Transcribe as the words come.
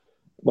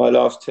My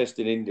last test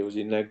in India was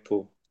in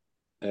Nagpur,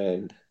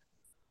 and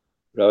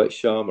Rohit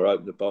Sharma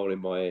opened the bowl in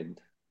my end.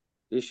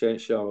 Ishant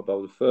Sharma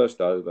bowled the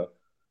first over.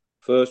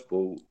 First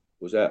ball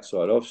was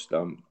outside off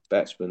stump.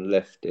 Batsman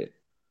left it,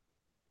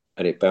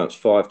 and it bounced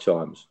 5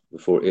 times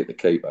before it hit the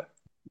keeper,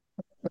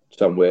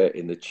 somewhere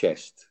in the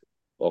chest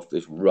off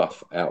this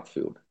rough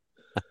outfield.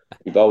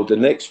 He bowled the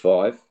next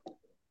five,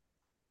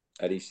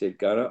 and he said,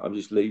 "Gunner, I'm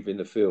just leaving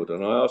the field."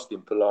 And I asked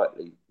him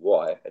politely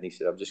why, and he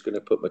said, "I'm just going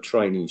to put my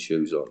training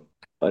shoes on."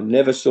 I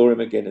never saw him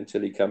again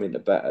until he came into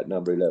bat at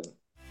number 11.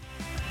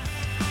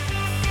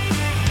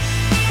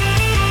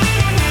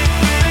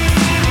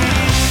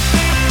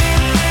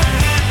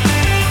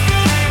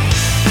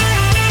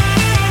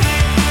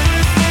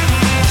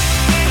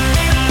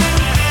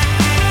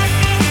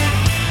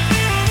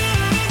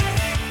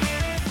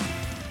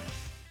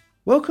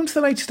 Welcome to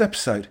the latest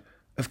episode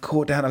of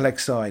Caught Down The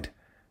Legside.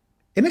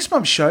 In this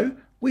month's show,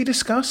 we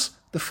discuss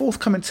the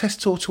forthcoming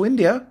test tour to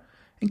India,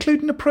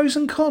 including the pros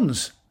and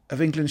cons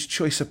of England's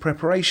choice of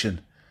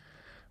preparation.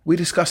 We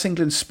discuss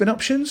England's spin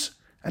options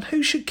and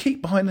who should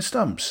keep behind the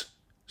stumps.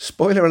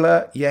 Spoiler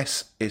alert,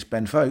 yes, it's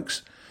Ben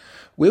Foakes.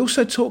 We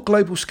also talk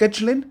global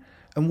scheduling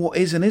and what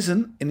is and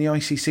isn't in the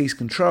ICC's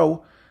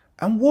control,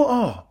 and what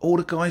are all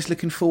the guys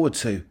looking forward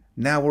to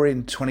now we're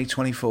in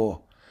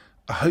 2024.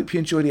 I hope you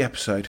enjoy the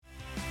episode.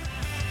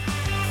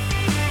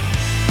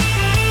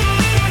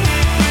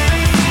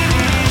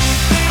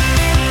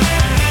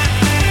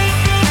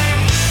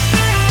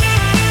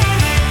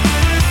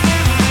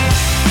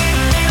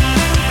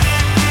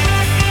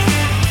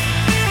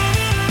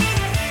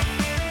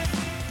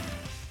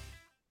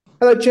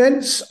 Hello,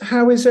 gents.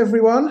 How is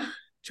everyone? Do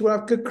you want to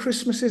have good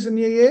Christmases and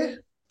New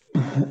Year?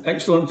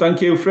 Excellent,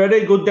 thank you,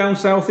 Freddie. Good down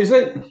south, is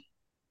it?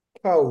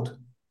 Cold.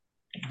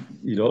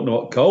 You don't know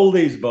what cold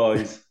is,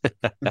 boys.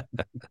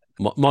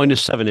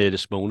 -7 here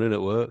this morning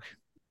at work.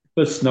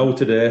 There's snow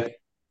today.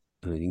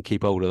 You can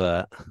keep hold of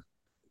that.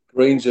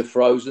 Greens are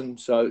frozen,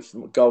 so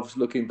golf's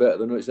looking better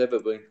than it's ever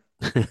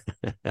been.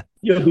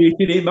 You're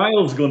beating it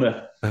miles,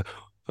 Gunner.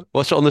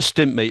 What's on the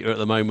stimp meter at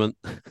the moment?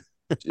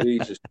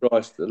 Jesus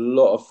Christ, a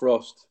lot of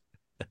frost.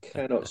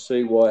 Cannot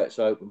see why it's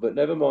open, but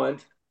never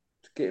mind.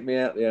 It's getting me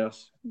out the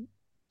house.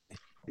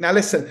 Now,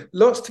 listen,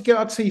 lots to get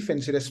our teeth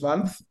into this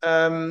month.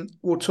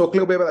 We'll talk a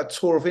little bit about the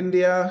tour of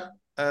India,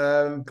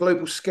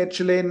 global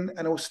scheduling,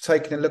 and also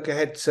taking a look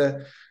ahead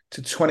to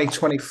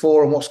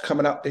 2024 and what's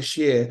coming up this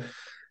year.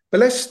 But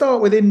let's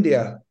start with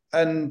India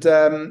and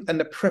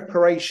the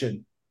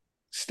preparation.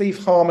 Steve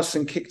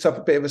Harmison kicked up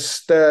a bit of a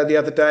stir the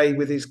other day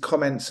with his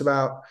comments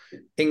about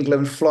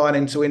England flying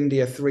into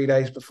India 3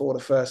 days before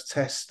the first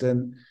test,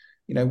 and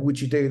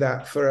would you do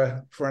that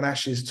for an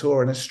Ashes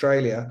tour in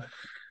Australia?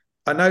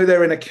 I know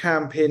they're in a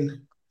camp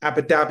in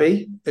Abu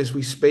Dhabi as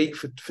we speak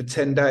for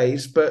 10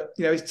 days, but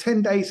is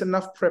 10 days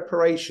enough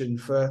preparation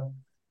for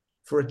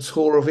a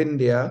tour of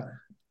India?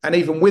 And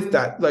even with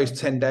that, those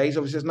 10 days,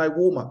 obviously there's no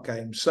warm-up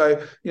games.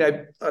 So,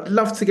 I'd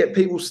love to get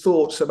people's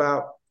thoughts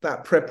about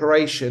that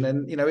preparation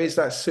and, is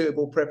that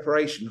suitable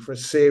preparation for a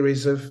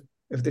series of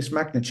this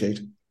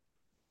magnitude?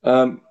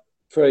 On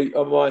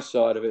my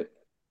side of it,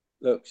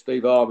 look,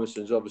 Steve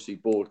Armison's obviously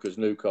bored because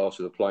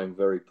Newcastle are playing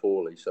very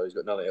poorly, so he's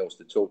got nothing else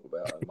to talk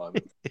about at the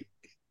moment.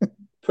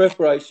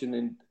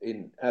 Preparation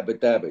in Abu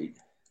Dhabi,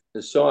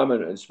 as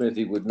Simon and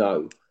Smithy would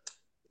know,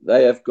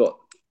 they have got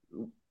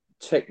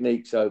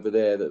techniques over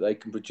there that they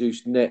can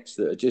produce nets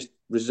that are just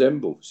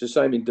resemble. It's the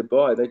same in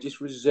Dubai. They just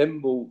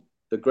resemble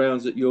the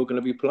grounds that you're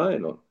going to be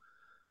playing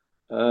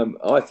on.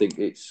 I think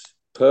it's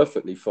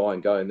perfectly fine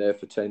going there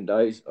for 10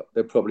 days.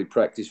 They'll probably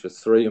practice for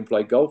 3 and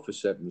play golf for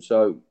 7.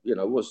 So,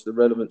 what's the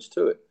relevance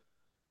to it?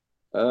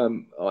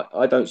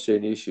 I don't see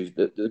any issues.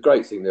 The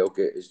great thing they'll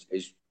get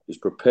is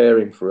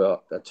preparing for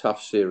a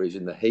tough series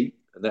in the heat.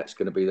 And that's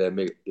going to be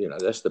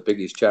that's the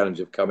biggest challenge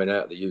of coming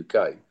out of the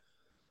UK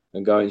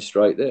and going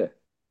straight there.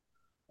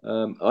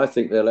 I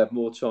think they'll have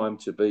more time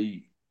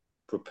to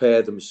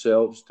prepare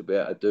themselves to be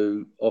able to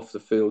do off the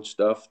field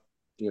stuff.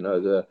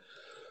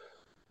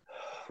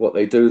 What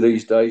they do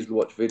these days,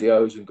 watch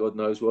videos and God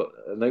knows what,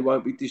 and they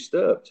won't be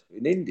disturbed.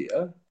 In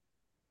India,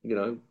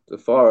 the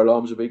fire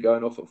alarms will be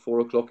going off at 4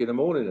 o'clock in the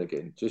morning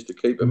again, just to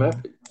keep them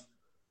happy.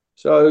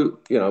 So,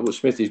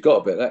 Smithy's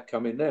got a bit of that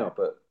coming now,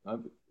 but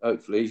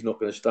hopefully he's not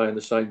going to stay in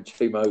the same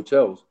cheap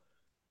hotels.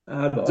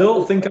 I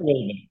don't think I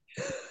will be.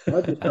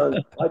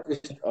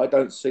 I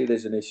don't see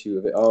there's an issue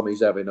with it.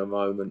 Army's having a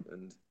moment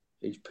and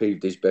he's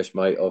peeved his best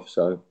mate off,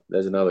 so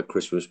there's another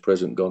Christmas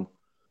present gone.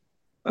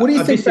 What do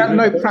you think about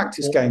no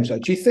practice games, though?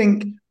 Do you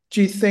think,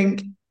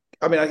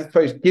 I mean, I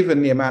suppose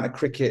given the amount of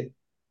cricket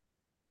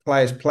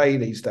players play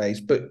these days,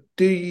 but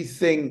do you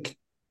think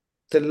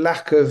the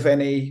lack of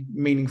any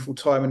meaningful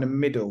time in the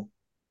middle?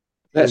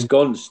 That's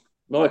gone,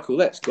 Michael,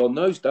 that's gone.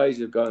 Those days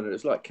have gone.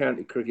 It's like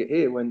county cricket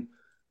here when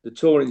the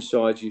touring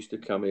sides used to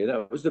come in.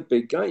 That was the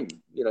big game.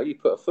 You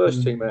put a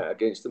first team out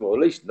against them, or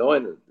at least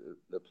 9 of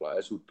the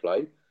players would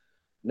play.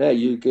 Now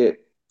you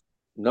get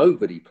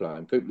nobody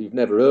playing, people you've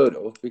never heard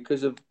of,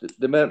 because of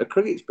the amount of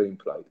cricket's being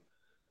played.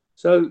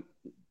 So,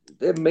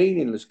 they're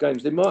meaningless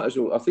games. They might as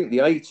well. I think the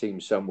A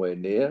team's somewhere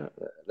near.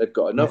 They've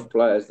got enough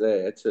players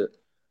there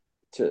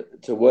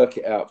to work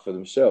it out for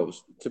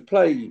themselves. To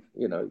play,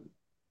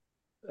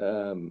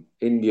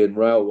 Indian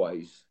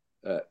Railways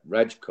at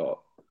Rajkot.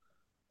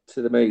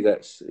 To me,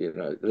 that's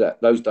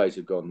those days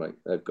have gone, mate.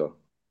 They've gone.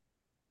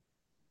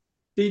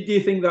 Do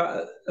you think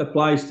that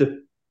applies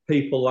to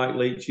people like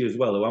Leachy as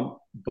well, who haven't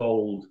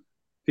bowled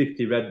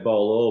 50 red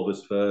ball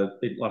overs for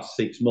the last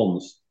 6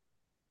 months?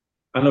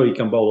 I know you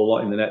can bowl a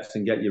lot in the nets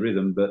and get your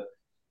rhythm, but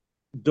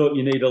don't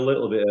you need a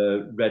little bit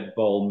of red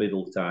ball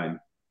middle time?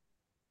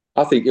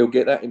 I think he'll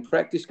get that in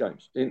practice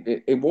games,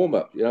 in warm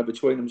up,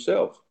 between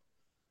themselves.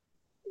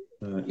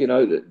 Right.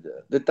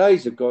 The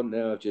days have gone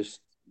now. Just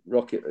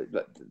rocket.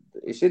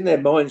 It's in their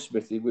mind,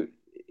 Smithy.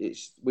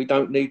 We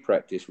don't need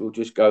practice. We'll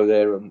just go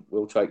there and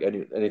we'll take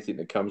anything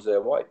that comes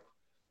their way.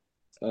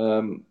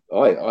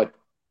 I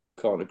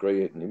can't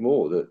agree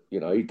anymore that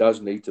he does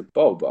need to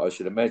bowl, but I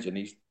should imagine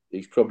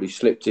he's probably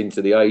slipped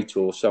into the A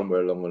tour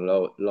somewhere along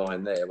the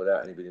line there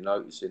without anybody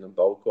noticing and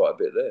bowled quite a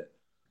bit there.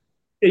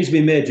 He's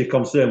been major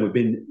concern. We've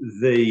been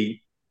the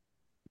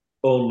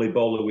only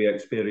bowler we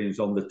experience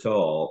on the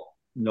tour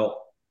not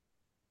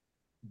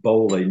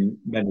bowling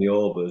many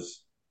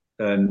overs.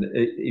 And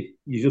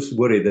you just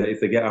worry that if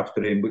they get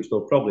after him, which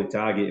they'll probably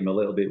target him a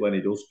little bit when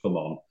he does come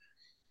on,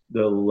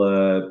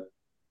 they'll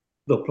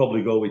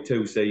probably go with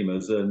 2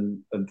 seamers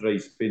and 3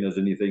 spinners.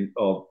 And you think,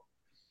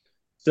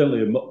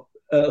 certainly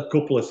a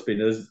couple of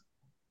spinners,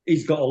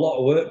 he's got a lot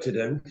of work to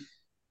do.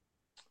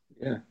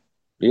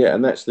 Yeah,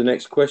 and that's the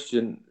next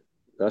question.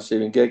 I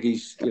see in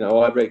Geggy's,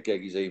 I read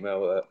Geggy's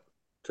email,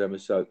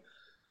 Tremors, so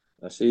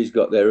I see he's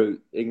got their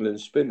England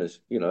spinners.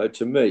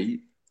 To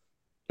me,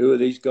 who are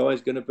these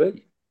guys going to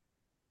be?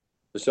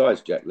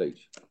 Besides Jack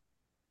Leach.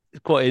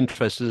 It's quite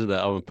interesting, isn't it?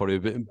 I'm probably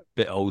a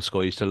bit old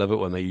school. I used to love it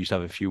when they used to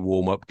have a few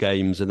warm-up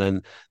games, and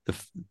then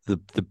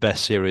the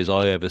best series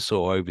I ever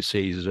saw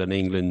overseas was when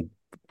England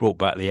brought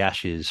back the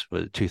Ashes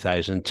for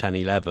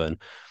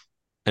 2010-11,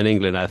 and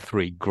England had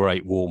 3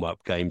 great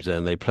warm-up games.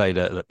 And they played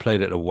at the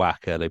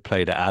WACA, they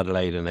played at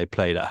Adelaide, and they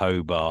played at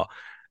Hobart,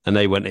 and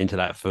they went into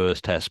that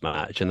first Test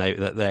match, and they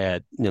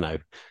had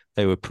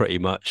they were pretty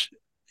much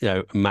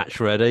match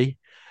ready.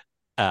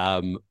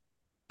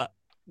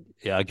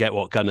 I get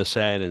what Gunner's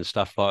saying and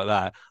stuff like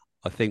that.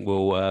 I think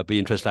we'll be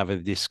interested in having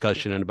a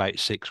discussion in about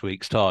 6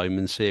 weeks' time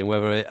and seeing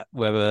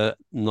whether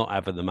not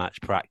having the match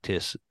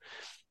practice,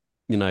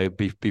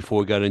 before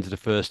we go into the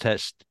first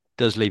Test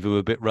does leave them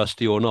a bit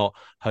rusty or not.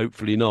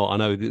 Hopefully not. I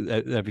know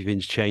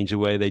everything's changed the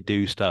way they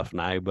do stuff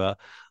now, but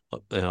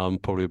I'm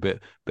probably a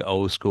bit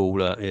old school.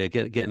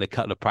 Getting a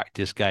couple of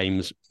practice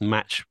games,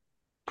 match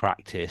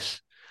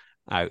practice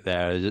out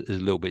there is a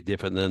little bit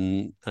different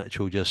than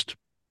actual just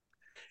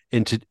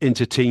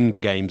into team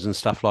games and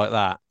stuff like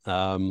that.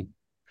 I'll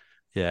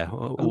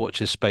watch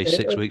this space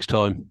 6 weeks'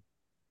 time.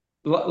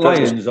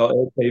 Lions are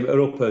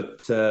up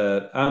at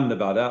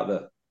Ahmedabad, aren't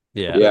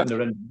they? Yeah.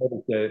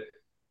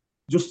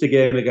 Just a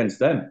game against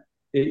them.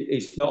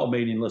 It's not a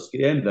meaningless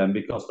game then,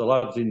 because the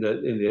lads in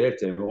the A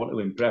team want to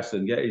impress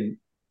and get in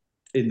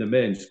the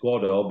main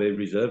squad or be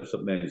reserve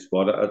main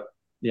squad.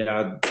 They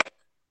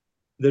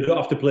don't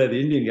have to play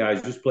the Indian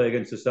guys, just play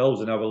against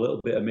themselves and have a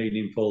little bit of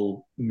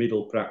meaningful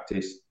middle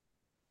practice.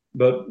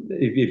 But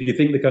if you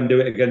think they can do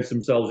it against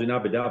themselves in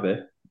Abu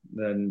Dhabi,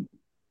 then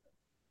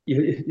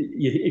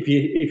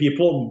if you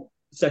plumb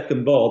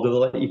second ball, they'll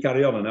let you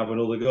carry on and have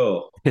another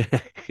go.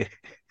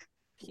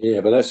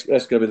 Yeah, but that's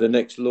going to be the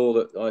next law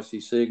that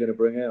ICC are going to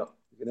bring out.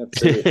 You're going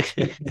to have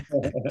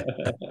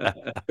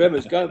to.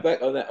 Tremors, going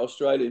back on that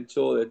Australian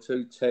tour, their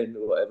 210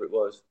 or whatever it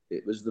was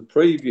the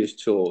previous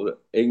tour that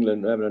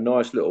England were having a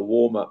nice little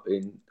warm up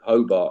in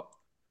Hobart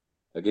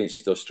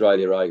against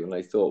Australia A, and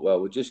they thought,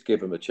 well, we'll just give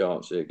them a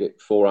chance here, get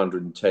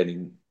 410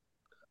 in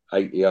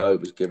 80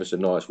 overs, give us a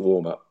nice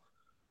warm up,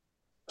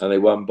 and they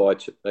won by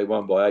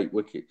 8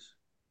 wickets.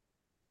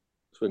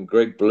 That's when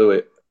Greg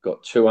Blewett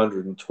got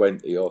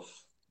 220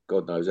 off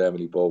God knows how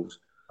many balls.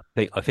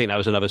 I think that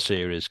was another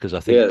series, because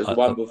I think there's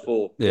one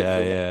before.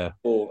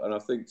 Before, and I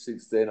think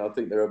since then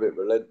they're a bit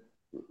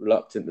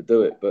reluctant to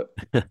do it, but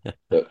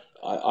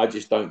I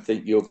just don't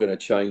think you're going to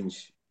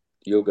change.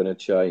 You're going to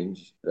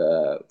change.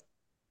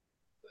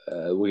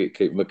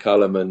 Wicketkeeper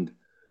McCullum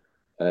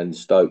and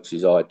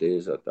Stokes'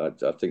 ideas.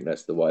 I think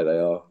that's the way they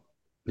are.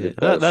 Yeah,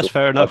 that's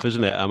fair enough,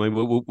 isn't it? I mean,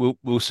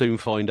 we'll soon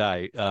find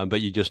out.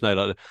 But you just know,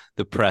 like,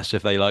 the press,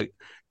 if they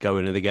go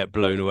in and they get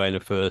blown away in the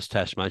first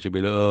Test match, you'll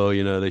be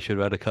like, they should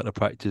have had a couple of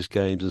practice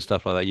games and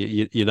stuff like that.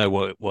 You know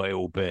what it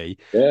will be.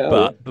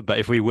 Yeah, but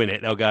if we win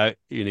it, they'll go,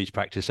 you need to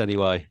practice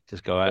anyway.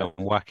 Just go out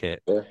and whack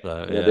it. Yeah.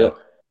 So, the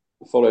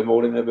following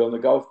morning they'll be on the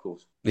golf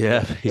course. Yeah.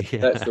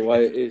 That's the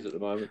way it is at the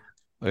moment.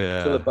 Yeah.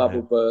 Until the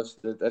bubble bursts,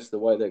 that's the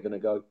way they're going to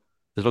go.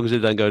 As long as it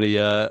don't go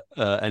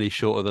any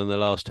shorter than the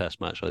last Test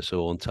match I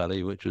saw on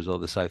telly, which was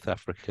on the South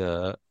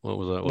Africa. What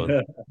was that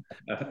one?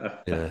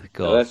 Yeah,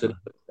 God,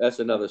 that's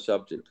another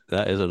subject.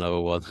 That is another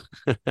one.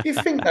 Do you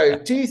think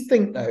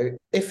though,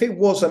 if it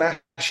was an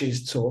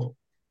Ashes tour,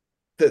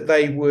 that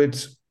they would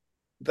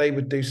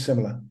do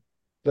similar?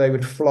 they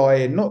would fly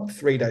in, not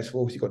 3 days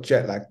before, you've got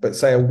jet lag, but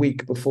say a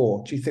week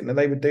before. Do you think that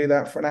they would do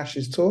that for an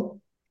Ashes tour?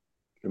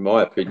 In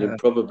my opinion,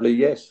 probably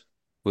yes.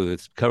 With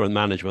its current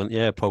management,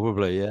 yeah,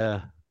 probably,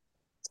 yeah.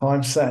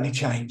 Times certainly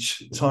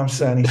change. Times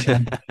certainly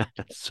change. All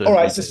Certainly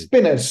right, so do.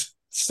 spinners.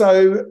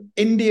 So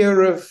India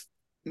have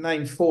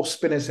named 4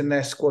 spinners in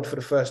their squad for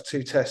the first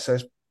 2 tests. So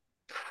it's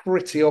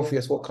pretty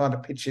obvious what kind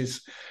of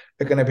pitches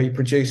are going to be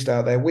produced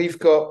out there. We've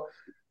got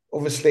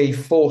obviously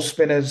 4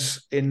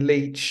 spinners in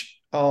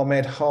Leach,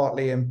 Ahmed,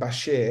 Hartley, and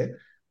Bashir.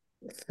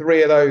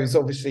 3 of those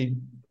obviously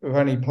have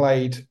only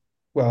played,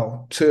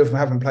 well, 2 of them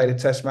haven't played a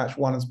test match.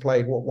 One has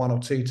played, 1 or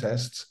 2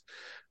 tests.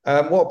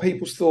 What are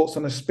people's thoughts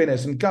on the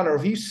spinners? And Gunnar,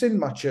 have you seen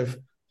much of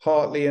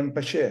Hartley and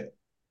Bashir?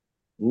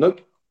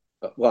 Nope.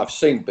 Well, I've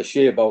seen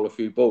Bashir bowl a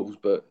few balls,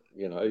 but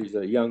he's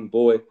a young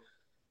boy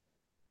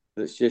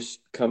that's just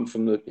come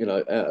from the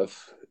out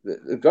of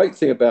the great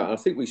thing about. And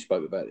I think we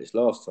spoke about this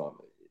last time.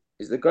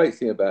 Is the great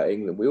thing about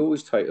England. We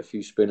always take a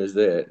few spinners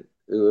there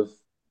who have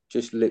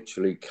just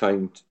literally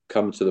come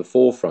to the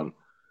forefront.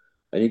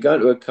 And you go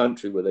to a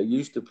country where they're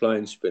used to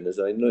playing spinners,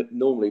 they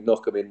normally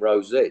knock them in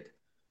row Z.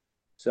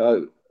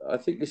 So I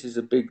think this is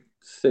a big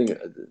thing.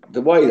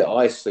 The way that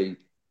I see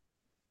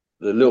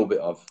the little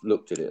bit I've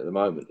looked at it at the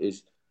moment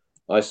is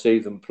I see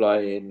them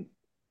playing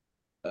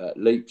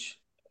Leach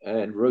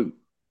and Root.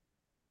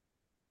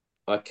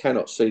 I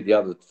cannot see the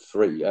other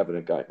 3 having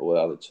a game, or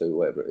the other 2,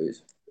 whatever it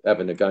is,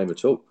 having a game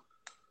at all.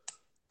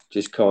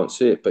 Just can't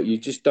see it. But you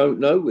just don't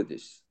know with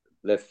this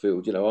left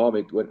field.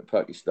 Ahmed went to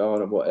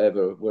Pakistan and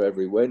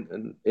wherever he went,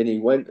 and in he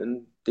went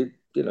and did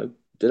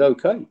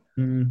okay.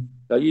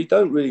 So you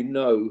don't really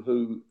know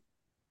who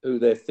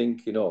they're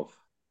thinking of.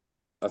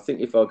 I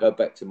think if I go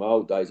back to my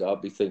old days,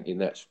 I'd be thinking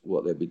that's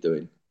what they'd be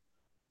doing.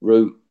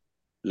 Root,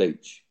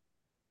 Leach.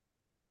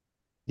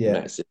 Yeah. And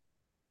that's it.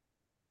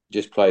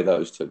 Just play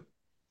those 2.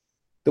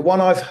 The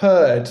one I've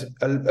heard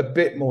a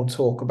bit more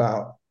talk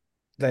about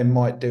they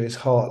might do is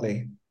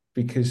Hartley,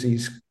 because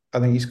I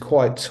think he's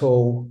quite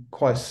tall,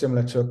 quite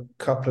similar to a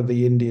couple of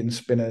the Indian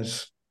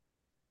spinners.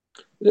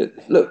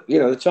 Look,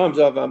 the times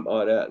I've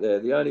umpired out there,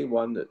 the only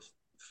one that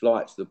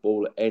flights the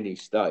ball at any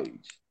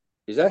stage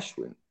is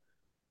Ashwin.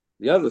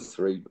 The other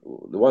 3,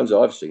 the ones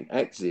I've seen,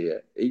 Axir,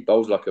 he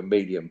bowls like a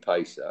medium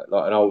pacer,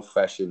 like an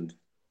old-fashioned,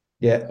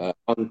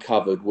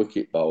 uncovered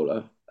wicket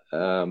bowler.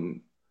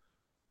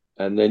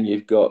 And then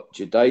you've got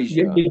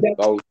Jadeja.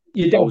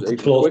 You get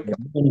close,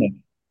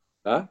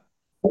 huh?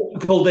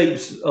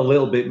 Kuldeep's a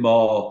little bit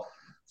more,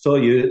 so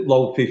you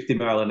low 50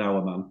 mile an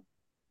hour man.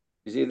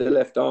 Is he the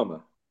left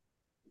armer?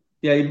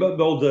 Yeah, he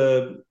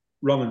bowled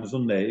Roman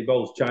Sunday. He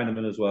bowls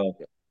Chinaman as well.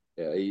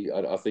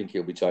 Yeah, I think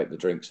he'll be taking the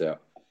drinks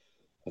out.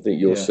 I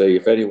think you'll see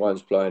if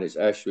anyone's playing, it's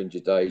Ashwin,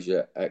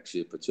 Jadeja,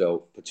 Axir,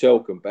 Patel.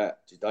 Patel can bat,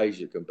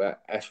 Jadeja can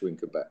bat, Ashwin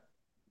can bat.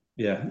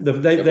 Yeah,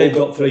 they've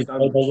got 3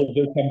 bowlers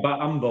who can bat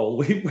and bowl.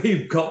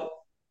 We've got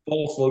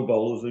 4 slow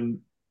bowlers,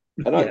 and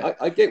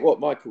I get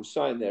what Michael's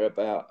saying there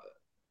about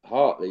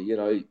Hartley.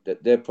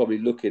 That they're probably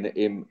looking at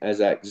him as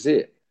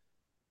Axir,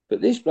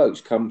 but this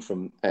bloke's come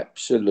from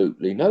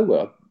absolutely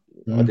nowhere.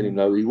 I didn't even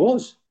know who he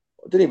was.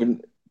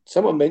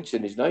 Someone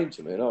mentioned his name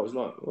to me, and I was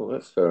like, "Oh,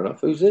 that's fair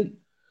enough. Who's he?"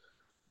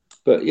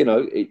 But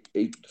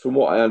from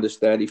what I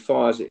understand, he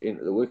fires it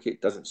into the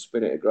wicket, doesn't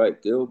spin it a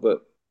great deal.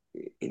 But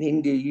in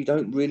India, you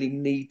don't really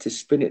need to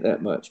spin it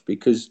that much,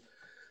 because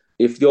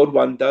if the odd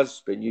one does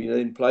spin, you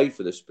then play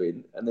for the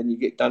spin, and then you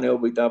get done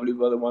LBW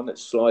by the one that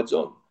slides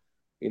on.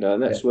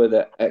 And that's where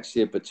that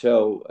Axir,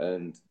 Patel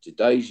and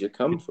Jadeja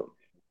come from.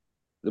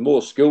 The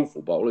more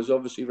skillful bowler is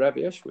obviously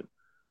Ravi Ashwin.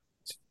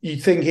 You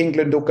think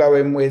England will go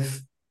in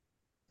with,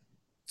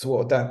 so what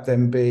would that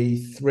then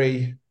be?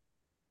 3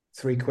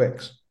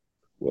 quicks?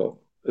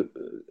 Well, who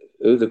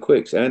are the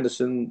quicks?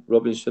 Anderson,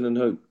 Robinson, and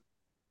who?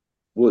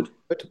 Wood.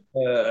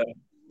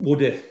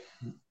 Woody,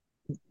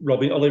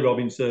 Ollie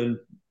Robinson,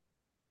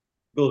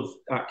 Bill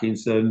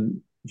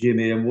Atkinson,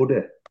 Jimmy, and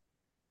Woody.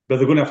 But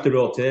they're going to have to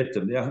rotate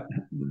them. Yeah,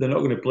 they're not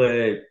going to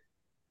play.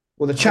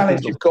 Well, the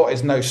challenge you've got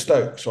is no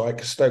Stokes, right?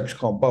 Because Stokes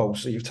can't bowl,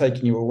 so you've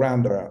taken your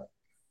all-rounder out.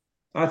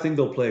 I think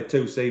they'll play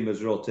 2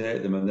 seamers,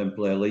 rotate them, and then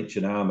play Leach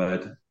and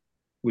Ahmed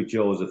with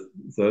Joe as a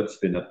 3rd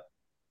spinner.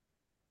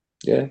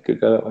 Yeah, could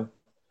go that way.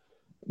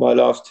 My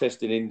last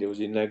test in India was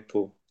in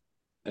Nagpur,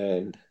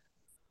 and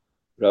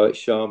Rohit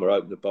Sharma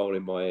opened the bowl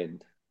in my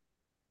end.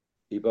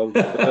 He bowled.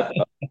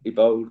 he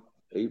bowled.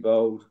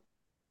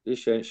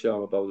 Ishant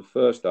Sharma bowled the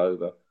first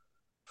over.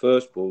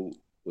 First ball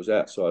was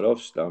outside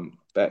off stump.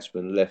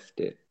 Batsman left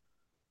it,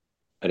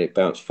 and it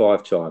bounced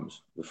 5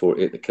 times before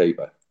it hit the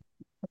keeper,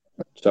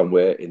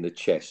 somewhere in the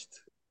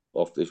chest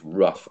off this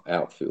rough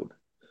outfield.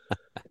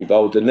 He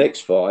bowled the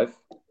next 5.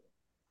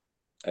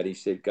 And he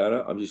said,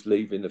 Gunnar, I'm just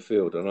leaving the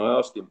field. And I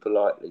asked him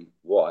politely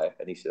why.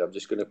 And he said, I'm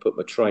just going to put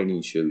my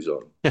training shoes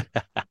on.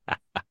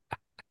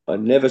 I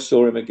never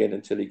saw him again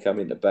until he came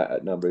into bat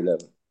at number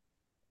 11.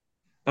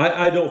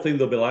 I don't think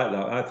they'll be like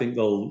that. I think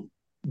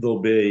they'll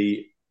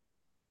be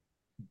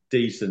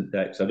decent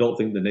decks. I don't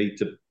think they need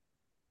to.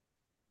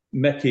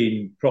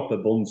 Making proper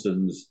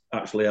Bunsons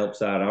actually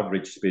helps our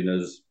average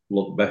spinners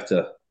look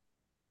better.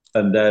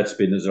 and their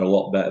spinners are a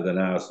lot better than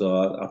ours.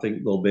 So I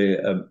think there'll be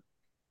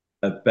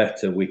a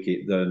better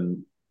wicket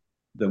than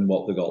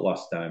what they got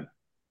last time.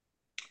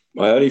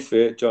 My only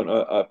fear, John,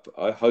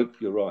 I hope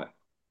you're right,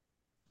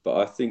 but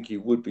I think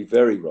you would be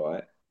very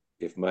right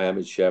if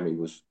Mohammed Shami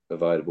was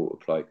available to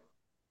play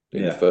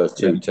in the first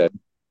two tests.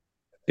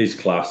 He's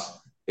class.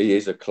 He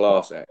is a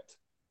class act.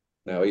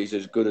 Now, he's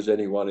as good as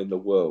anyone in the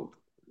world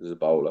as a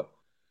bowler.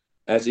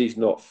 As he's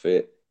not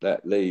fit,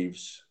 that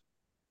leaves...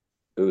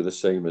 Who are the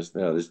seamers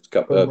now? There's a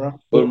couple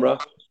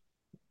Bumrah.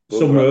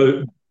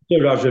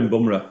 Suraj and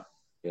Bumrah.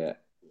 Yeah.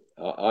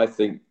 I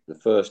think the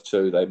first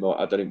two, they might...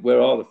 I don't think...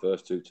 Where are the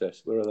first two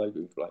tests? Where are they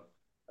being played?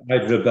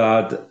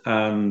 Hyderabad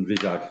and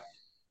Vizag.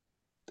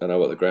 Don't know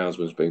what the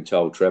groundsman's been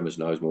told. Tremers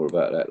knows more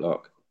about that,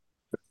 like.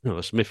 No,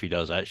 Smithy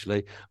does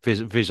actually.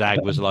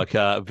 Vizag was like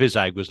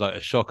a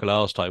shocker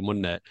last time,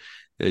 wasn't it?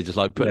 It just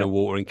like putting a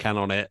watering can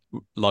on it,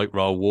 light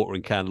roll,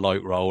 watering can,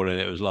 light roll, and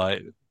it was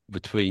like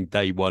between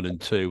day 1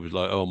 and 2 was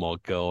like, oh my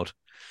god.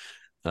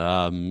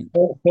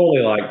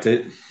 Paulie liked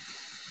it.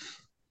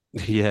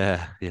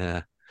 Yeah.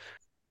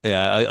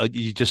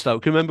 You just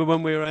like, remember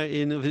when we were out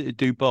in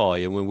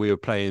Dubai and when we were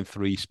playing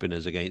 3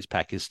 spinners against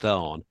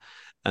Pakistan,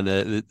 and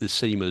the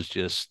seamers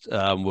just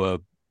were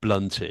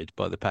blunted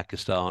by the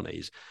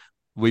Pakistanis.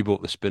 We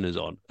brought the spinners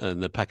on,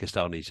 and the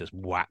Pakistanis just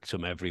whacked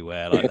them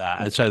everywhere like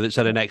that. And so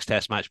the next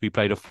Test match, we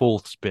played a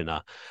 4th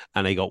spinner,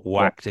 and they got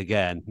whacked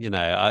again. You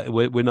know,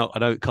 we're not.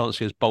 Can't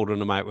see us bowling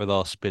them out with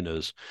our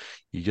spinners.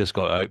 You just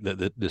got to hope that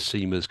the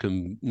seamers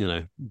can,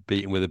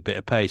 beat them with a bit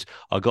of pace.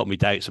 I got me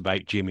doubts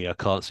about Jimmy. I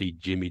can't see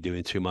Jimmy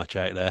doing too much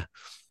out there.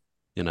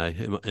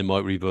 It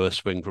might reverse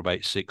swing for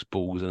about 6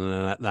 balls, and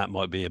then that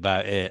might be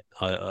about it.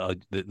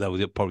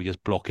 They'll probably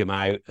just block him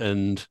out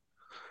and.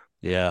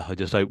 Yeah, I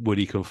just hope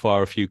Woody can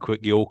fire a few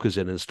quick Yorkers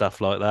in and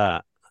stuff like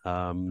that.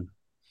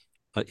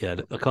 But yeah,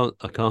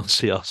 I can't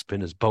see our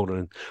spinners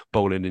bowling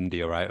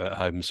India out at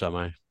home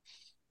somehow.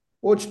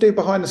 What'd you do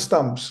behind the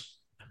stumps?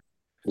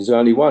 There's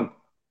only one.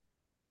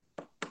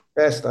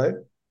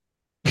 Bairstow.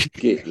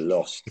 Get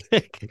lost.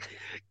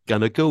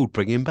 Gunnar Gould,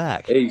 bring him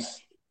back.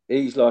 He's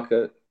like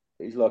a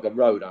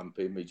road ump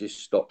him. He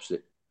just stops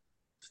the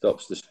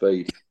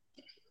speed.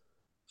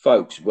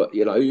 Foakes, but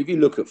if you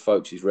look at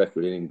Foakes'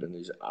 record in England,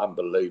 he's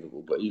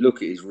unbelievable. But you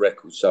look at his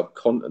record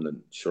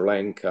subcontinent, Sri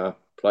Lanka,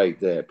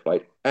 played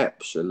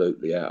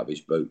absolutely out of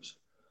his boots,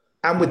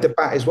 and with the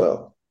bat as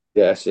well.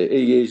 Yeah, that's it.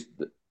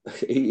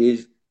 He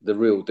is the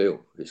real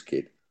deal. This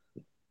kid.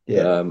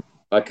 Yeah,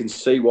 I can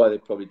see why they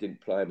probably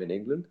didn't play him in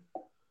England.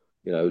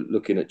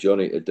 Looking at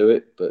Johnny to do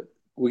it, but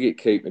wicket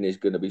keeping is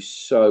going to be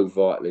so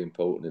vitally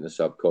important in the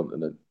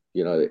subcontinent.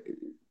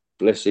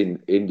 Blessing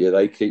India,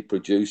 they keep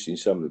producing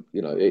some,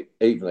 even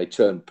they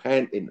turn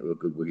Pant into a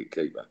good wicket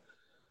keeper.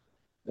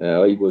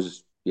 He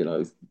was,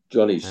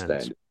 Johnny's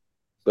standard.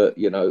 But,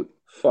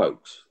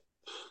 Foakes,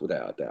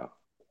 without a doubt.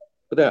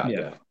 Without a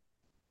doubt.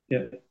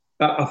 Yeah.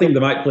 I think they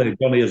might play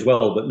Johnny as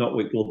well, but not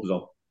with gloves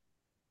on.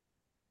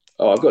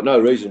 Oh, I've got no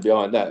reason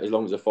behind that, as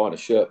long as I find a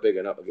shirt big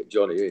enough to get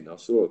Johnny in. I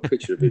saw a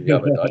picture of him the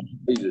other day.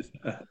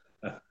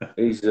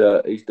 He's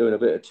doing a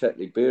bit of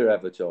Tetley beer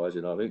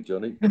advertising, I think,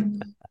 Johnny.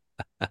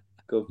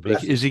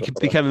 Is he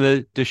becoming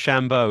the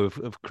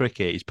DeChambeau of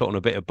cricket? He's put on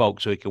a bit of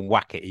bulk so he can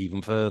whack it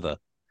even further.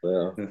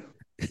 Well,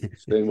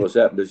 seeing what's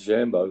happened to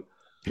DeChambeau.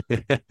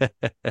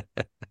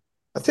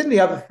 I think the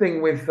other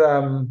thing with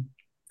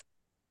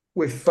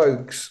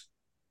Foakes,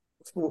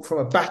 from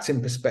a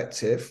batting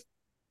perspective,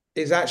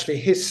 is actually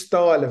his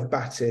style of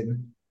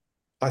batting.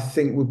 I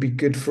think would be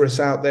good for us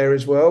out there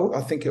as well.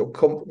 I think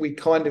we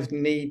kind of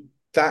need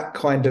that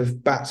kind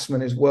of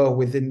batsman as well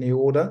within the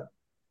order.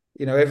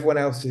 Everyone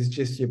else is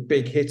just your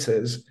big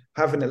hitters.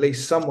 Having at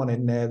least someone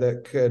in there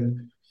that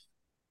can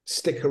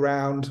stick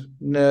around,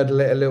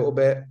 nerdle it a little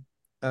bit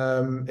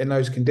in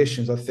those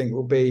conditions, I think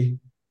will be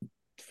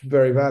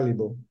very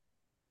valuable.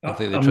 I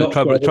think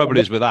the trouble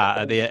is with that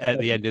at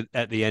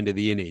the end of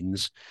the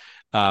innings,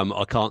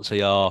 I can't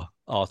see our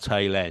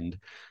tail end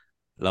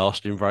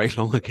lasting very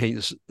long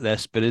against their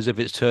spinners if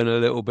it's turning a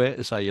little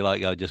bit. So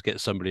I'll just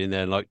get somebody in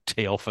there and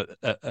tee off at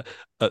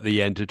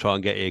the end to try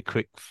and get a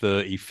quick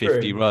 30,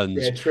 50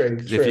 runs. Yeah, true.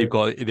 If you've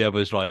got the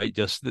others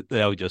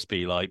they'll just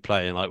be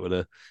playing with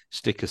a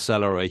stick of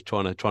celery,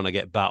 trying to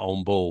get bat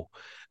on ball.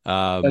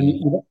 And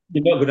you're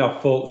not going to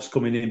have Foakes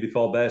coming in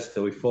before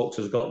Bairstow if Foakes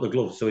has got the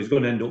gloves, so he's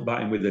going to end up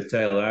batting with the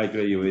tail. I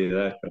agree with you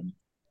there.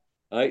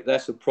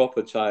 That's a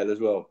proper tail as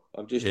well.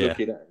 I'm just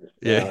looking at it.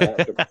 Yeah,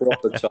 that's a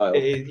proper tail. No,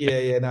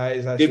 it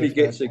is. Jimmy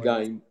gets a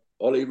game.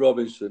 Ollie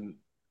Robinson.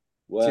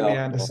 Wow. Jimmy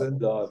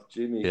Anderson.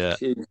 Jimmy. Yeah.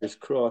 Jesus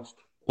Christ.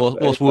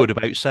 What's Wood,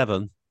 about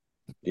 7?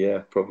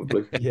 Yeah,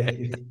 probably. Yeah.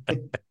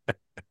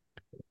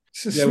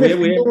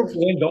 We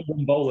ain't got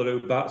one bowler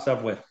who bats,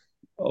 have we?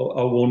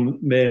 Or one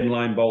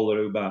mainline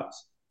bowler who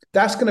bats.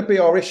 That's going to be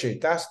our issue.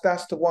 That's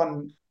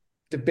the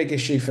big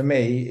issue for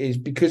me is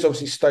because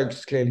obviously Stokes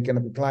is clearly going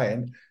to be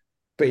playing,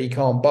 but he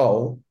can't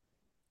bowl.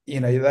 I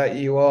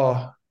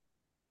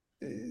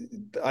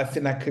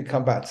think that could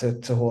come back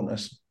to haunt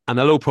us. And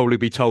they'll all probably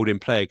be told in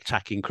play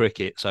attacking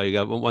cricket. So you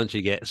go, once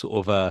you get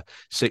sort of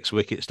 6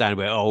 wickets down,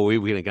 where we're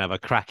going to have a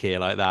crack here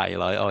like that. You're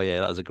like, oh yeah,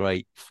 that was a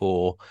great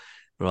 4.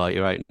 Right,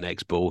 you're out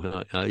next ball.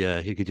 Yeah,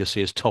 you could just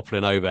see us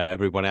toppling over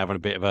everyone, having a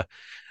bit of a.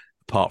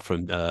 Apart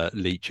from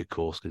Leach, of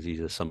course, because he's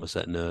a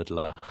Somerset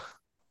nerdler.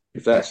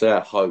 If that's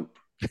our hope.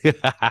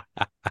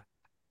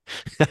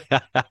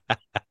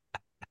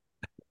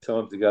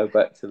 Time to go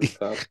back to the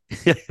pub.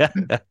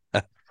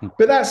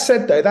 But that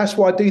said, though, that's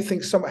why I do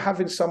think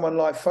having someone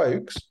like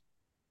Foakes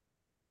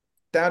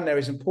down there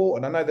is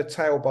important. I know the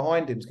tail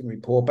behind him is going to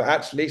be poor, but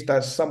actually, at least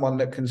there's someone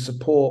that can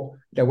support.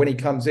 When he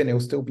comes in,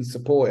 he'll still be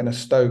supporting a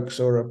Stokes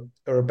or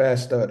a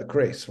Bairstow at the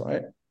crease,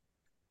 right?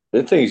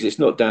 The thing is, it's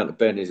not down to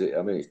Ben, is it?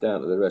 I mean, it's down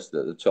to the rest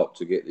at the top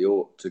to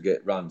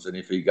get runs. And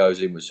if he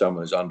goes in with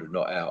someone who's 100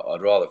 not out,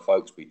 I'd rather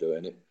Foakes be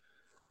doing it.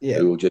 Yeah,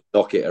 who will just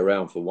knock it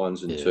around for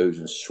ones and twos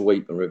and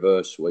sweep and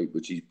reverse sweep,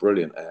 which he's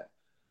brilliant at.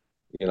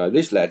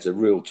 This lad's a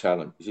real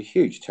talent. He's a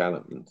huge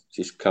talent, and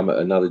just come at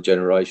another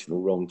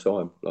generational wrong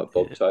time, like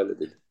Bob Taylor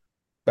did.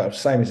 But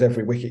same as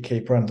every wicket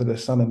keeper under the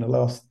sun in the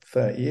last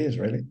 30 years,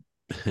 really.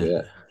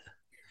 Yeah.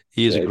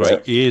 He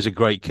is a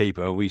great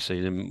keeper. We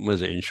seen him,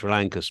 was it in Sri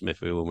Lanka,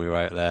 Smithy, when we were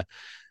out there?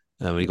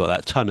 He got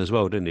that ton as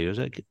well, didn't he? Was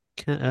it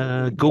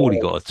Gordy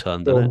got a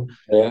ton, didn't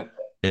it?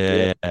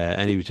 Yeah.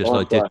 And he was just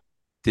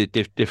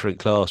different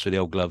class with the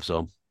old gloves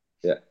on.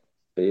 Yeah,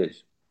 he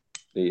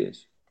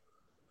is.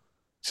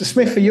 So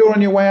Smithy, you're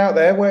on your way out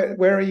there.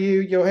 Where are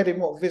you? You're heading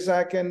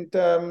Vizag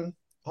and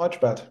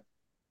Hyderabad?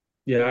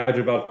 Yeah,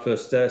 Hyderabad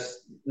first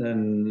test,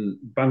 then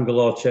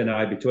Bangalore,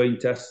 Chennai between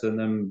tests, and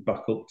then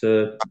back up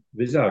to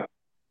Vizag.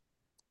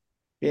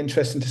 Be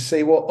interesting to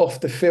see what off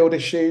the field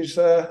issues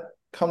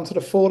come to the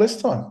fore this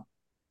time.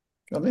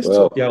 On this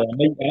tour. Yeah,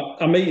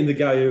 I'm meeting the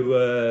guy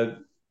who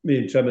me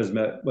and Tremers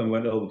met when we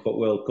went over for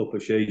World Cup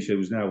of Sheesh,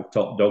 who's now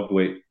top dog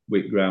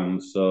with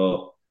ground.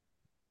 So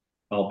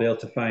I'll be able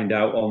to find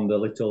out on the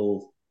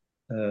little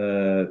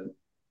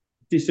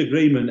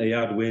disagreement he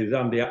had with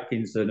Andy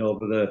Atkinson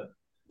over the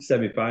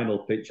semi-final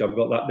pitch. I've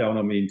got that down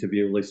on my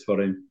interview list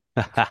for him.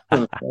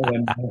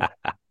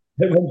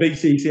 When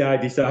BCCI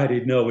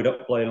decided, no, we're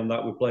not playing on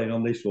that, we're playing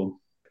on this one.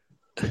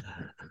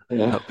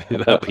 Yeah.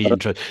 That'd be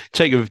interesting.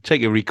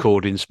 Take a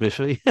recording,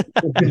 Smithy.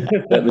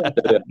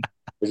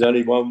 There's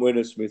only one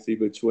winner, Smithy,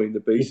 between the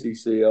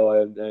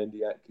BCCI and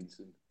Andy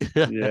Atkinson.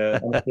 Yeah,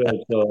 I'm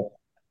sure so.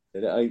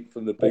 And it ain't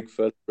from the big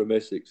fella from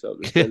Essex, I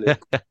can tell you.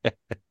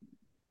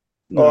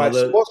 All right,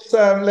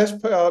 so let's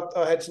put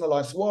our heads in the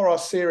line. So what are our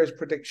series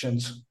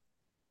predictions?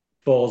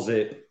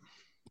 4-zip.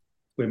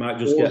 We might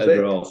just get a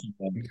draw.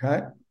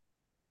 Okay.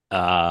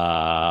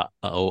 I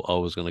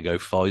was going to go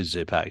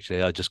 5-zip,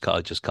 actually. I just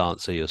can't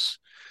see us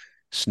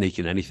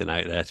sneaking anything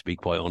out there, to be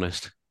quite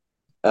honest.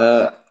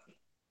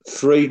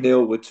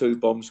 3-0 with 2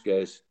 bomb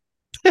scares.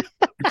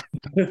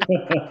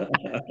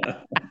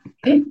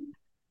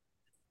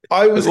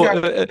 I was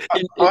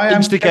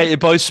instigated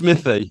by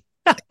Smithy.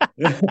 I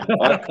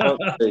can't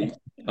see.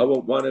 I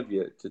want one of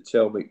you to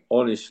tell me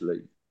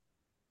honestly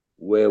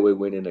where we're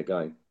winning a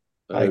game.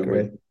 I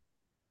agree.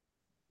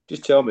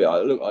 Just tell me.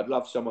 I'd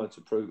love someone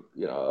to prove.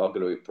 I'm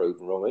going to be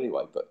proven wrong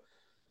anyway, but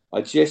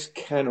I just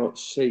cannot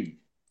see.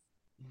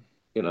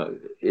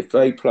 If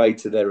they play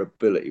to their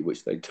ability,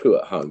 which they do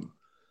at home,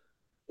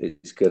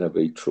 it's going to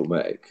be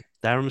traumatic.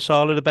 Darren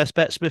Masala, the best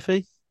bet,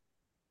 Smithy?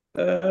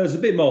 There's a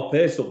bit more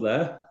pace up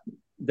there,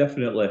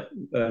 definitely,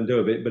 do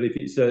a bit. But if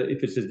it's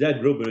a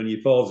dead rubber and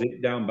you force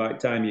it down by the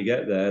time you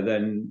get there,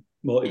 then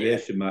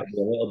motivation might be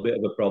a little bit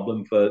of a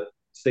problem for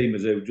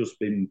steamers who've just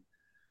been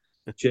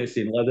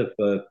chasing leather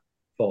for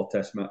 4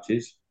 test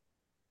matches.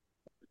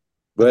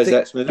 Where's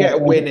that, Smith? Get a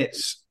win.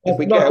 If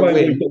we get a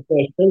win,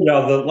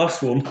 the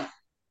last one.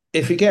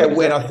 If we get a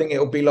win, I think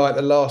it'll be like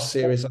the last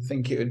series. I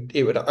think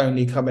it would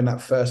only come in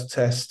that first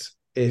test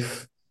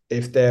if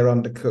they're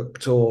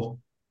undercooked or.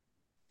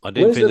 I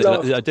didn't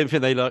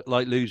think they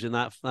like losing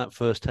that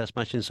first test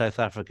match in South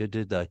Africa,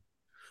 did they?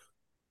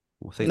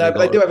 No, but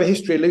they do have a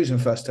history of losing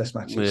first test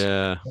matches.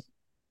 Yeah.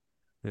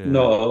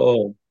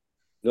 No,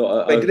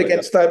 they did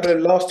against the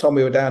last time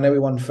we were down there. We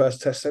won the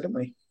first test, didn't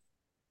we?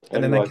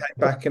 And then they came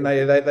back and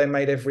they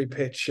made every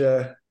pitch.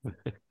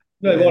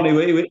 No,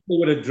 we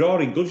would have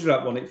drawn in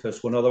Gujarat when it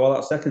first won, although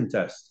that second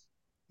test.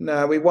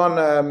 No, we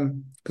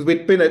won because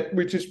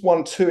we just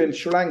won 2 in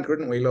Sri Lanka,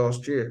 didn't we,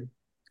 last year?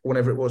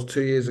 Whenever it was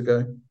 2 years ago.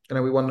 And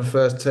then we won the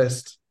first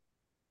test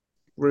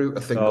route,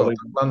 I think, got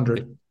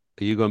 100.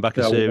 Are you going back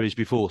a series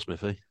before,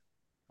 Smithy?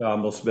 Yeah,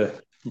 must be.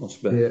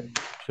 Yeah.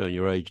 Showing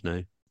your age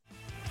now.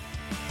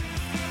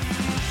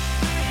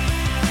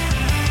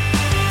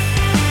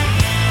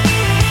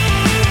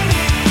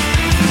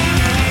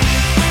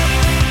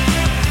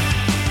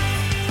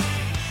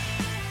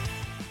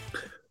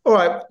 All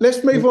right,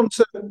 let's move on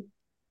to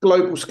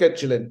global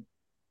scheduling.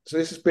 So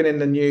this has been in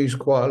the news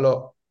quite a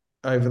lot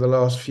over the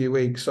last few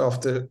weeks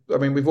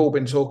we've all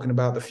been talking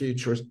about the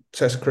future of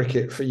Test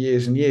cricket for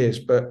years and years,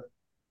 but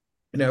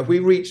have we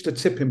reached a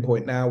tipping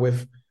point now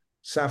with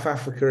South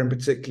Africa in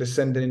particular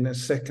sending in a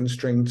second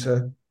string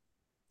to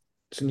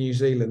New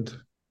Zealand?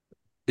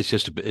 It's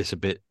a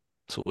bit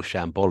sort of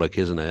shambolic,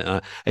 isn't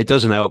it? It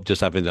doesn't help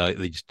just having like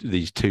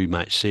these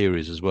 2-match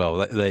series as well.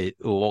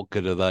 What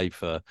good are they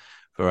for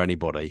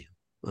anybody?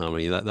 I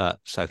mean, that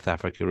South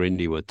Africa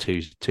India were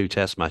two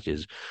Test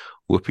matches,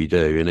 whoopie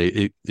do,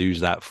 and who's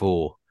that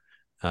for?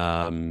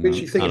 Which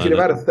you think if you'd have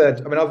had a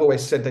third? I mean, I've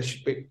always said there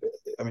should be.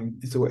 I mean,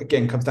 it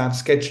again comes down to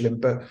scheduling,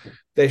 but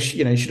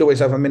you should always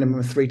have a minimum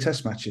of 3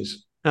 Test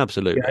matches.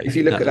 Absolutely. If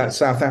you look at that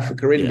South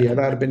Africa India,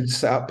 that would have been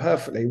set up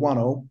perfectly,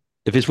 1-1.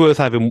 If it's worth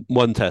having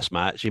 1 Test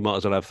match, you might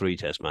as well have 3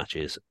 Test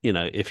matches.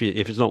 If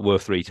it's not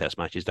worth 3 Test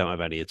matches, don't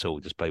have any at all.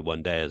 Just play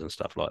one days and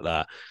stuff like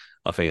that.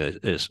 I think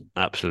it's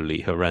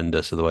absolutely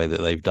horrendous the way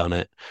that they've done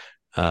it.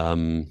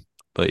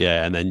 But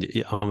yeah, and then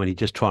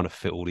just trying to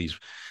fit all these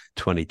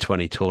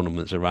 2020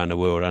 tournaments around the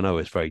world. I know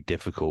it's very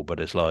difficult, but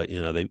it's like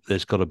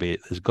there's got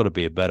to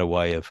be a better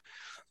way of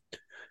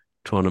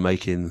trying to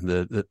make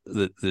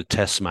the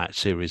Test match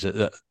series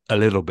a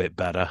little bit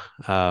better.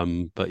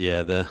 But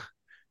yeah,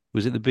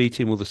 was it the B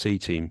team or the C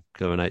team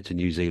going out to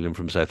New Zealand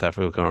from South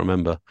Africa? I can't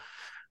remember.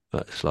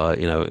 But it's like,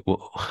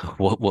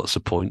 what's the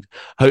point?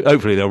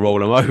 Hopefully they'll roll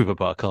them over,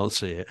 but I can't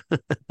see it.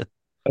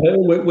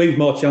 We've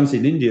more chance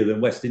in India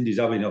than West Indies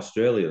have in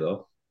Australia,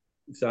 though.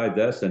 Side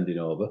they're sending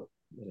over.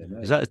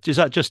 Is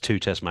that just 2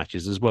 Test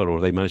matches as well, or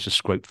have they managed to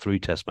scrape 3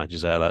 Test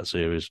matches out of that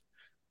series?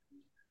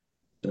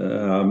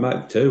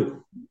 Might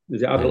 2.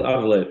 Is it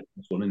Adelaide?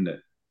 This one, isn't it?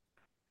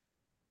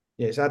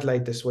 Yeah, it's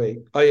Adelaide this week.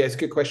 Oh yeah, it's a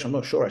good question. I'm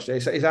not sure actually.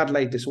 It's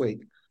Adelaide this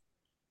week.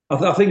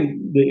 I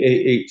think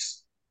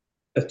it's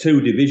a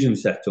 2-division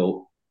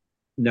setup.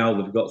 Now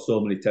they've got so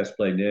many Test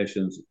play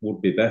nations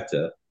would be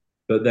better,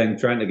 but then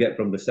trying to get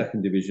from the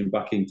 2nd division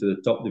back into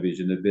the top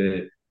division of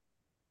the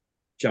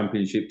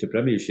Championship to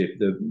Premiership,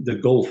 the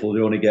gulf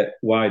will only get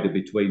wider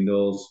between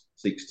those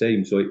 6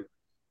 teams. So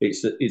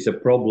it's a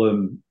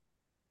problem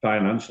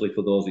financially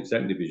for those in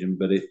 2nd division,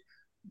 but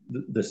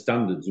the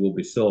standards will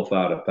be so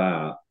far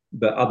apart.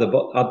 But are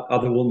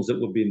the ones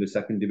that would be in the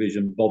 2nd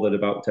division bothered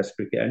about Test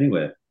cricket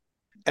anyway?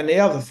 And the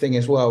other thing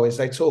as well is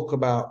they talk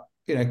about,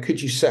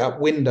 could you set up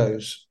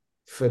windows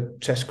for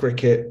Test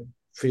cricket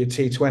for your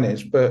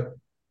T20s? But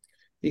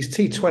these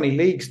T20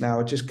 leagues now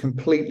are just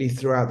completely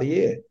throughout the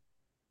year.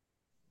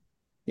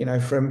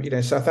 From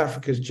South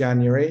Africa's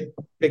January,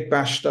 Big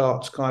Bash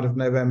starts kind of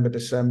November,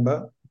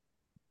 December,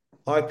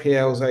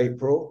 IPL's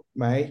April,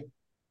 May,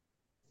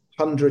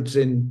 hundreds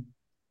in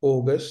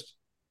August,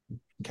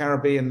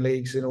 Caribbean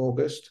leagues in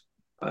August.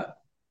 I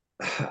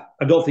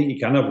don't think you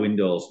can have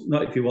windows,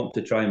 not if you want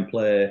to try and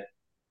play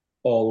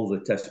all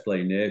the Test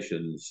play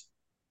nations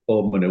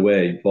home and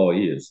away in 4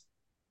 years.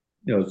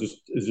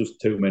 It's just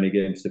too many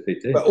games to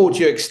fit in. But or do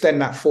you extend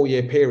that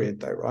 4-year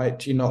period though, right?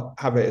 Do you not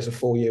have it as a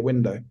 4-year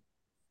window?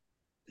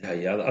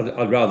 Yeah,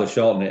 I'd rather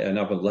shorten it and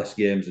have less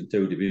games in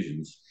 2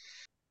 divisions.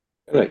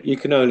 You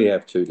can only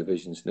have 2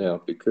 divisions now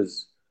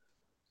because,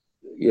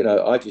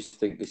 I just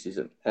think this is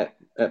an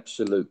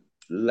absolute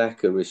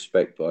lack of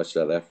respect by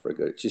South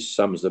Africa. It just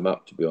sums them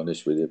up, to be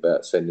honest with you,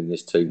 about sending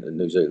this team to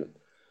New Zealand.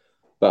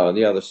 But on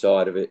the other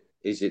side of it,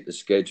 is it the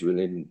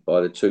scheduling by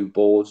the 2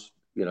 boards?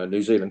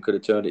 New Zealand could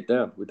have turned it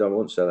down. We don't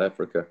want South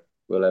Africa.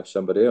 We'll have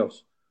somebody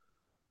else.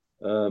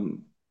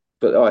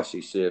 But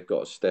ICC have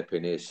got to step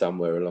in here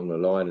somewhere along the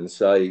line and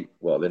say,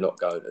 well, they're not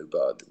going to,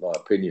 but in my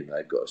opinion,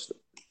 they've got to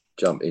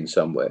jump in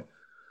somewhere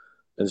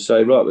and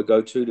say, right, we'll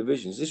go 2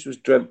 divisions. This was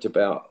dreamt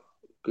about,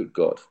 good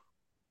God,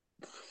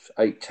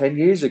 8-10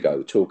 years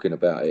ago, talking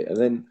about it. And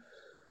then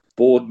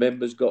board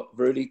members got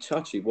really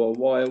touchy. Well,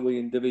 why are we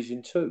in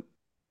Division 2?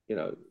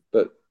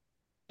 But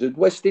the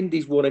West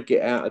Indies want to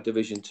get out of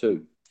Division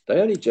 2.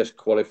 They only just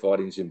qualified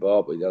in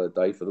Zimbabwe the other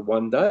day for the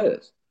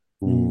 1-dayers.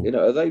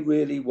 Are they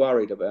really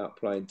worried about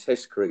playing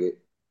Test cricket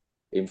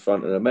in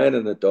front of a man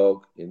and a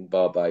dog in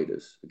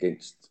Barbados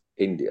against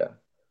India?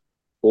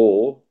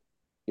 Or,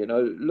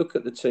 look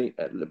at the team,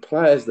 at the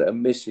players that are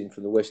missing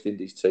from the West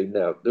Indies team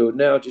now. They're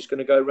now just going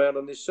to go around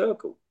on this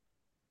circle,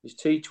 this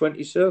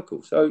T20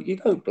 circle. So you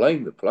don't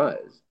blame the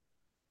players.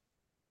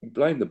 You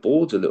blame the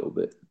boards a little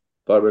bit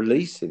by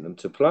releasing them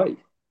to play.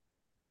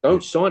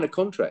 Don't sign a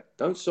contract.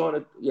 Don't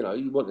sign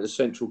you wanted a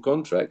central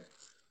contract.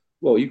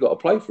 Well, you've got to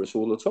play for us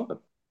all the time.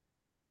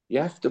 You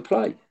have to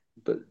play,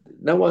 but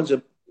no one's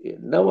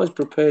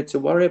prepared to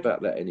worry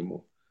about that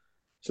anymore.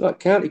 It's like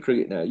county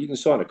cricket now. You can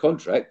sign a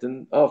contract,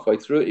 and halfway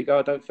through it, you go,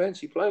 "I don't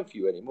fancy playing for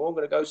you anymore. I'm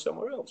going to go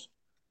somewhere else."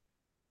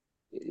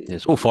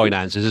 It's all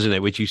finances, isn't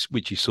it? Which you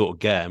sort of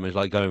get. I mean, it's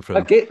like going from.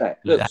 I get that.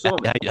 Look,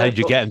 Simon, how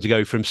do you get them to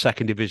go from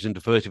 2nd division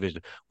to 1st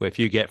division? Where if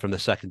you get from the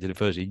 2nd to the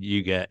 1st,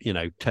 you get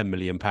 £10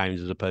 million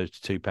as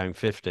opposed to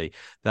 £2.50.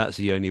 That's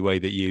the only way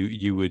that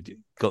you would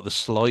got the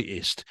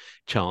slightest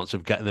chance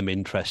of getting them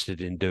interested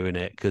in doing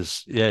it.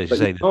 Because as you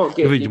say,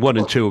 Division 1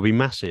 and 2 will be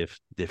massive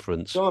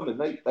difference.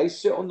 Simon, they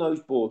sit on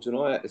those boards, and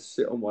I had to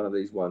sit on one of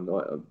these one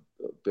night on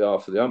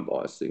behalf of the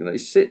umpires thing, and they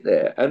sit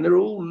there, and they're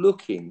all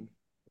looking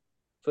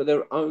for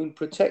their own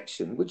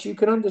protection, which you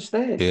can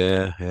understand.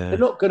 Yeah. They're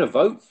not going to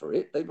vote for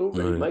it. They've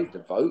already made the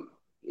vote,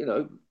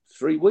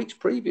 3 weeks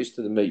previous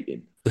to the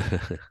meeting.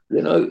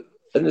 And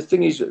the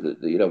thing is,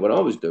 when I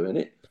was doing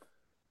it,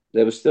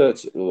 there was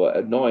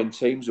 9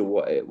 teams or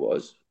what it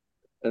was,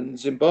 and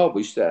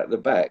Zimbabwe sat at the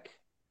back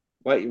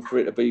waiting for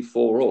it to be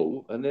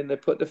 4-all, and then they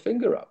put the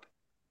finger up.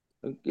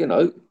 And, you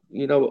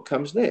know what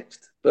comes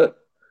next. But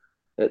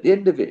at the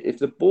end of it, if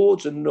the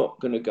boards are not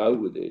going to go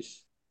with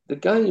this, the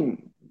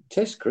game,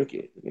 Test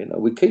cricket,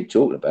 we keep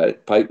talking about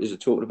it. Papers are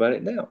talking about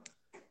it now.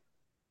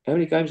 How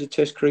many games of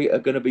Test cricket are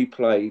going to be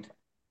played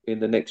in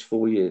the next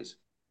 4 years?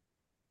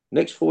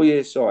 Next 4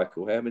 year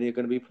cycle, how many are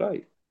going to be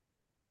played?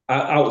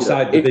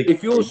 Outside the big.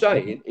 If you're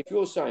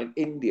saying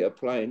India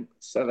playing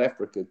South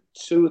Africa,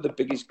 2 of the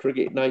biggest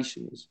cricket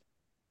nations,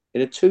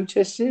 in a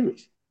 2-test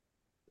series,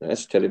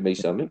 that's telling me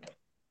something.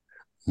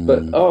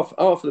 But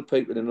half the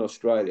people in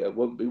Australia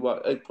won't be.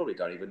 They probably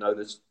don't even know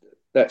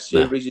that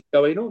series is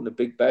going on. The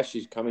Big Bash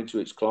is coming to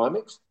its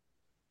climax.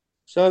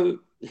 So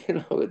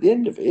at the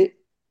end of it,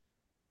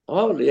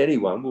 hardly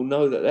anyone will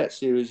know that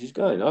series is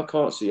going. I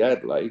can't see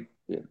Adelaide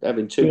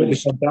having too many.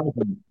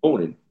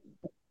 Morning.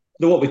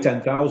 There won't be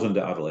 10,000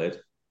 at Adelaide.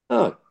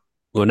 No.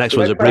 Well, next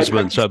one's at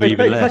Brisbane, so it'll be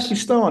even less.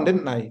 Pakistan,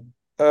 didn't they?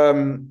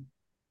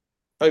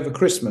 Over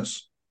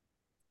Christmas,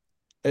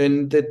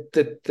 and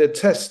the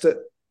test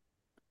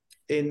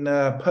in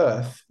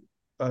Perth,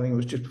 I think it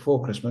was just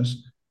before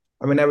Christmas.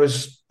 I mean, there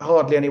was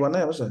hardly anyone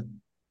there, was there?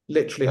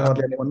 Literally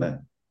hardly anyone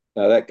there.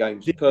 No, that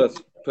game's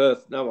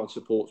Perth. No one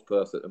supports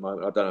Perth at the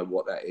moment. I don't know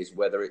what that is.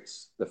 Whether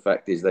it's the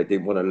fact is they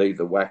didn't want to leave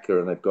the Wacker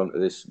and they've gone to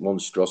this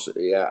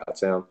monstrosity out of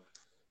town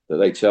that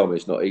they tell me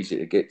it's not easy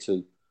to get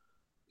to.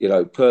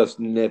 Perth's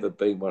never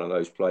been one of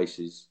those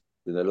places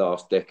in the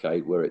last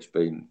decade where it's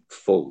been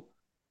full.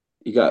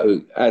 You go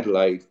to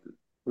Adelaide,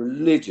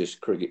 religious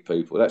cricket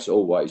people, that's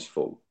always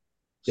full.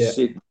 Yeah.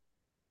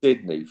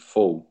 Sydney,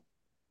 full.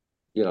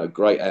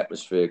 Great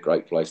atmosphere,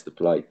 great place to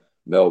play.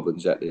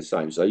 Melbourne's at the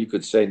same. So you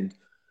could send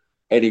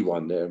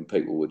anyone there and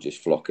people would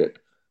just flock it.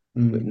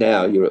 But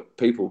now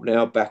people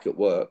back at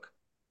work.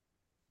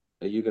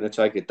 Are you going to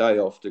take a day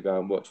off to go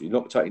and watch? You're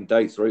not taking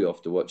day 3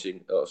 off to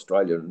watching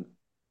Australia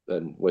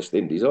and West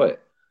Indies, are you?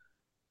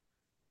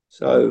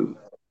 So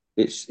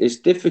it's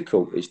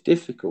difficult. It's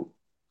difficult.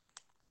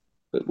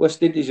 But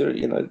West Indies are,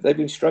 they've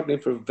been struggling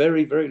for a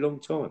very, very long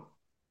time.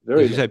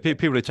 As you say,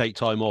 people would take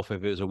time off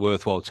if it was a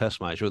worthwhile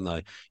Test match,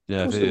 wouldn't they?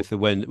 If the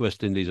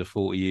West Indies are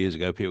 40 years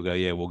ago, people go,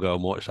 yeah, we'll go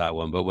and watch that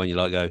one. But when you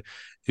go,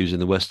 who's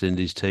in the West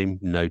Indies team?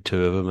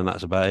 2 of them, and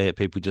that's about it.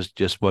 People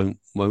just won't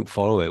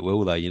follow it,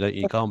 will they?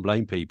 You can't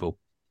blame people.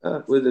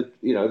 With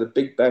the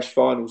Big Bash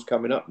finals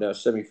coming up now,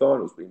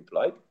 semi-finals being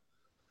played.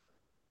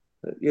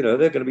 They're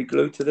going to be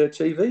glued to their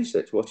TV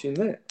sets watching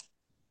that.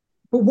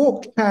 But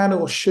what can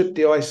or should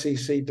the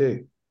ICC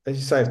do? As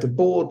you say, if the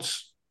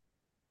boards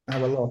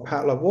have a lot of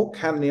power, what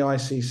can the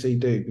ICC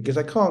do? Because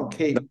they can't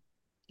keep,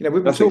 we've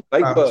been talking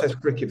about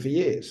Test cricket for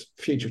years,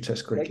 future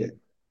Test cricket.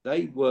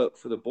 They work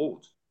for the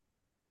boards.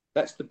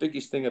 That's the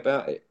biggest thing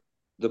about it.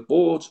 The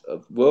boards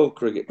of world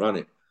cricket run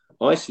it.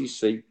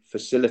 ICC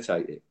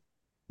facilitate it.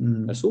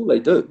 That's all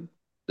they do.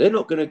 They're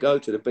not going to go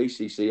to the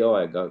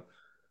BCCI and go,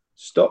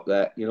 stop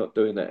that, you're not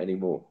doing that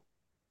anymore.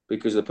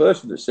 Because the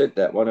person that said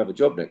that won't have a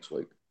job next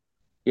week.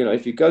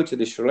 If you go to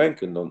the Sri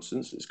Lankan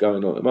nonsense that's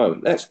going on at the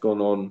moment, that's gone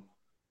on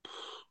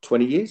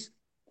 20 years.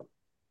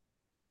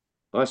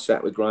 I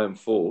sat with Graham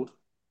Ford,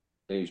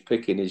 and he was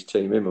picking his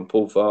team, him and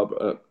Paul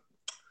Farber.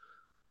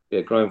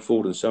 Graham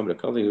Ford and somebody,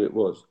 I can't think who it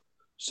was,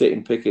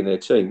 sitting picking their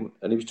team,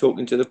 and he was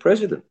talking to the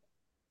president.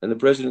 And the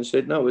president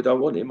said, no, we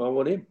don't want him, I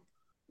want him.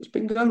 It's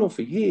been going on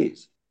for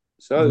years.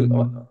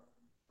 So,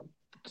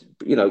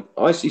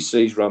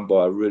 ICC is run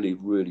by a really,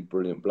 really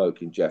brilliant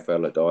bloke in Jeff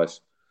Allardyce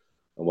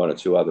and 1 or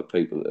 2 other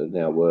people that are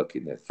now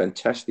working there.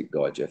 Fantastic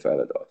guy, Jeff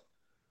Allardyce.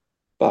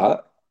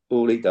 But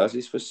all he does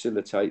is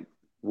facilitate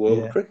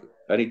world cricket.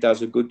 And he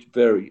does a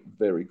very,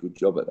 very good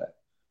job at that.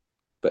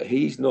 But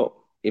he's not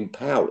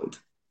empowered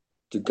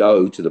to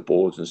go to the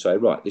boards and say,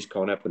 right, this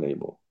can't happen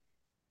anymore.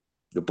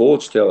 The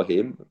boards tell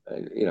him,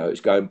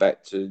 it's going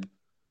back to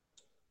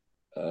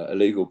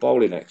illegal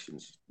bowling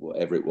actions,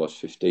 whatever it was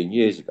 15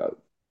 years ago.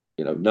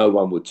 No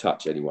one would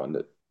touch anyone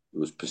that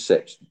was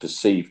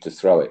perceived to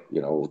throw it,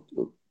 or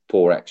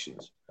poor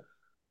actions.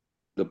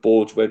 The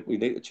boards went, we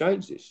need to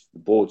change this. The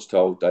boards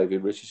told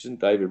David Richardson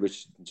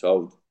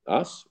told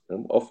us,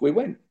 and off we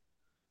went.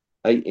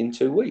 8 in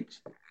 2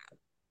 weeks.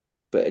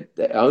 But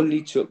it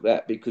only took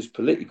that because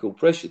political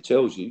pressure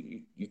tells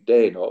you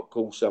dare not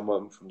call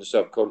someone from the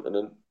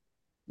subcontinent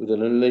with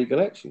an illegal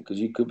action because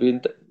you could be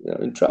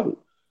in trouble.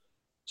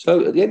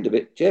 So at the end of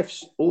it,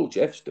 all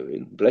Jeff's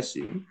doing, bless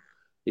him,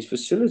 is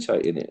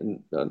facilitating it.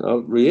 And I'll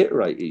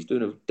reiterate, he's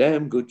doing a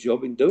damn good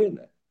job in doing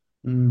that.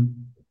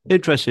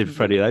 Interesting,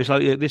 Freddie, though. It's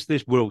like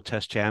this World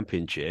Test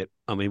Championship.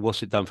 I mean,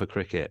 what's it done for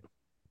cricket?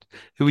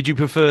 Who would you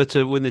prefer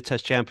to win the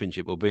Test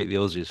Championship or beat the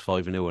Aussies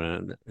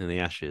 5-0 in the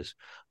Ashes?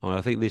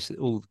 I think this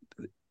all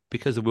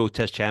because the World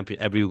Test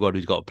Champion,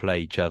 everybody's got to play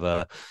each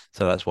other.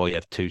 So that's why you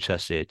have 2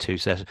 tests here, 2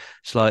 tests.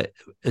 It's like,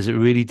 has it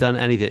really done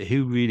anything?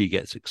 Who really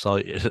gets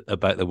excited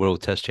about the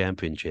World Test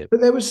Championship?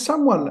 But there was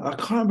someone, I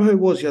can't remember who it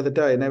was the other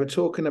day, and they were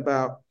talking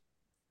about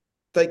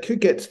they could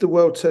get to the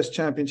World Test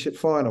Championship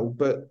final,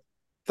 but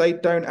they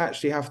don't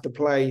actually have to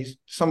play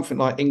something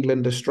like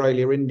England,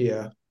 Australia,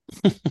 India.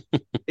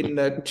 In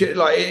the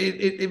like,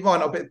 it might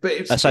not be,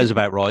 but that sounds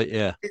about right.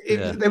 Yeah,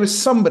 there was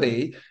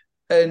somebody,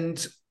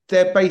 and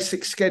their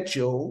basic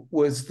schedule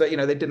was that they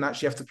didn't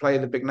actually have to play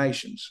the big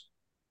nations.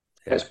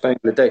 That's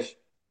Bangladesh.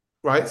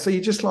 Right, so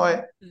you're just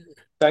like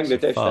Bangladesh,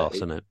 it's a farce,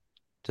 isn't it?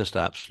 Just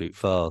absolute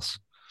farce.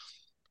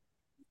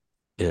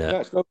 Yeah, no,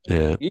 it's not.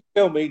 Yeah. You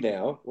tell me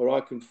now where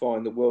I can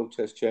find the World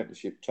Test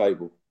Championship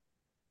table.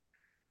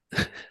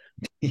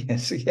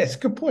 Yes,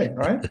 good point,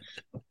 right?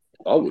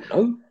 I would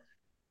know.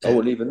 I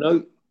wouldn't even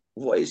know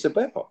what it's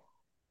about.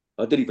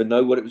 I didn't even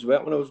know what it was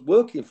about when I was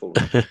working for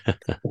them.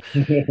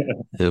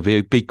 It'll be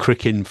a big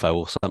crick info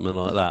or something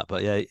like that.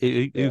 But yeah,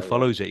 who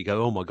follows yeah. it? You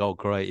go, oh my God,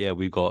 great. Yeah,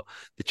 we've got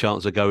the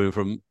chance of going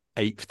from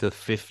 8th to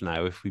 5th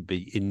now if we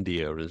beat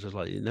India. And it's just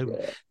like,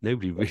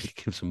 nobody really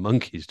gives some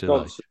monkeys, do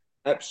Nonsense.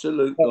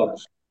 Absolute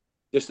nonsense.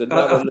 Just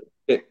another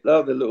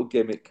little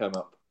gimmick come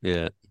up. they?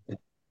 Yeah.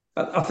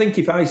 I think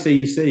if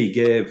ICC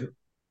gave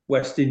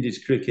West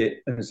Indies cricket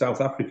and South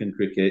African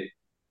cricket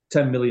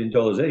 $10 million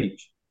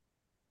each,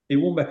 it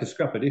won't make a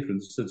scrap of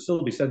difference. They'd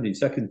still be sending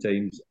second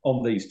teams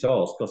on these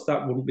tours because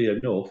that wouldn't be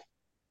enough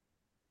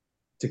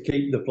to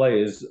keep the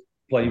players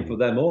playing for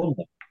them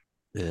only.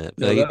 Yeah,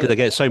 they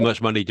get so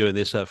much money doing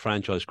this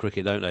franchise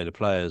cricket, don't they? The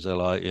players are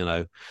like,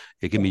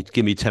 give me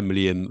 10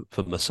 million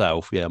for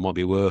myself. Yeah, it might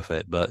be worth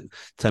it, but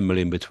 10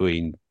 million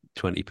between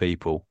 20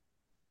 people.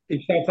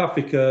 If South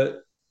Africa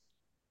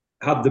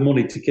had the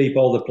money to keep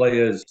all the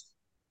players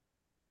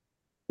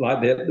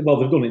they've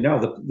done it now.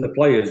 The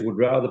players would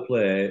rather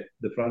play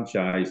the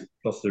franchise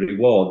because the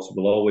rewards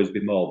will always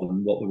be more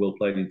than what they will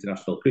play in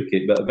international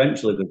cricket. But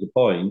eventually, there's a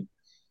point.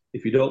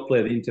 If you don't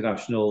play the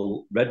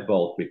international red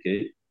ball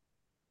cricket,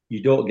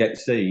 you don't get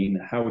seen.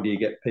 How do you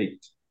get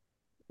picked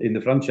in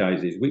the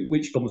franchises?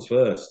 Which comes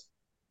first?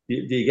 Do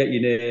you get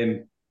your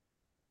name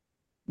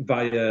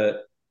via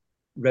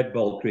red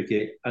ball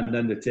cricket and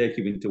then they take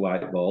you into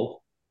white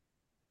ball,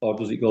 or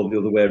does it go the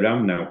other way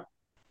around now?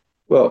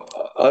 Well,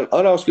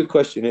 I'd ask a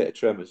question here to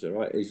Tremers, all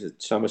right? He's a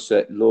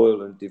Somerset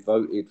loyal and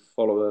devoted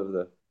follower of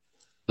the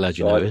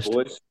Legend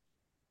boys.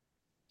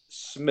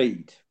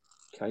 Smeed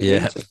came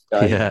Yeah, into the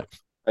game. yeah.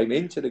 Came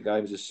into the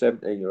game as a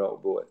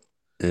 17-year-old boy.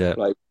 Yeah.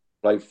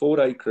 Played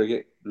 4-day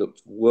cricket,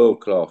 looked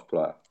world-class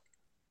player.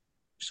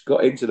 Just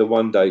got into the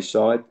one-day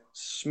side,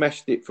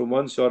 smashed it from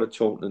one side of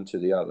Taunton to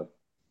the other.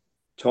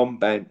 Tom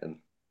Banton,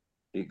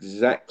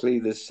 exactly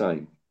the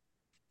same.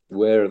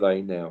 Where are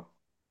they now?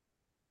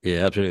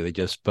 Yeah, absolutely. They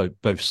just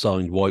both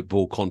signed white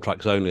ball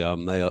contracts only,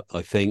 haven't they?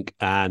 I think,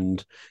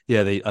 and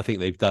yeah, I think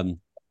they've done.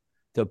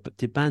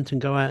 Did Banton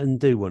go out and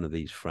do one of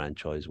these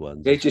franchise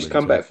ones? He just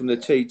come back from the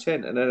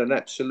T10 and had an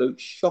absolute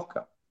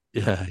shocker.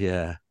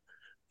 Yeah,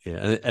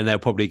 and they'll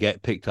probably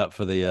get picked up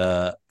for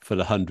the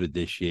 100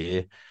 this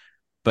year.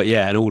 But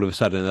yeah, and all of a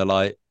sudden they're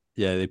like,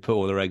 yeah, they put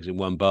all their eggs in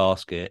one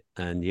basket,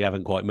 and you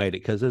haven't quite made it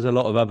because there's a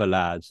lot of other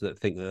lads that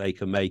think that they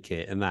can make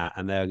it, and they're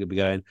going to be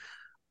going,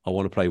 I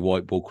want to play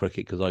white ball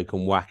cricket because I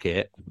can whack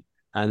it,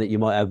 and that you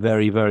might have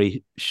very,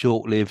 very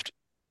short-lived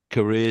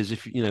careers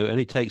if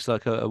and it takes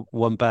like a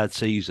one bad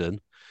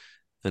season,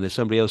 and if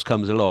somebody else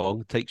comes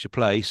along, takes your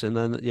place, and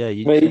then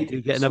you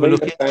do get another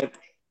look at.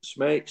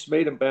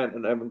 Smeed and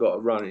Banton haven't got a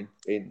run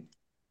in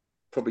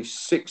probably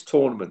 6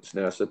 tournaments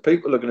now, so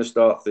people are going to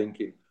start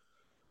thinking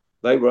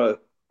they were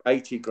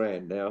 80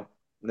 grand now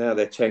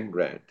they're 10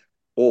 grand,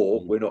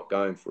 or we're not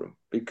going for them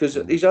because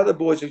these other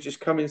boys are just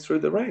coming through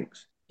the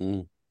ranks.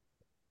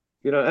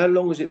 How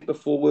long was it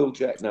before Will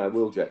Jack? No,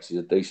 Will Jack's is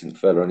a decent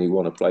fella and he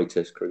want to play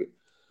Test cricket.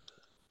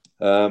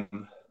 Dan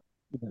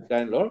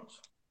Lawrence,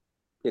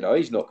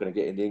 he's not going to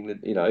get into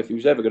England. If he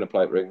was ever going to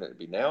play for England, it'd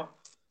be now.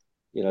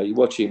 You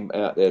watch him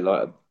out there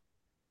like a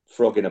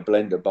frog in a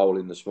blender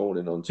bowling this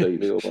morning on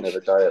TV or whenever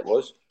day it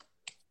was.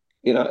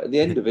 At the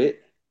end of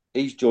it,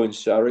 he's joined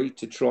Surrey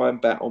to try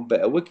and bat on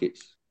better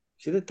wickets.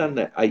 Should have done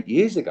that 8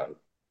 years ago.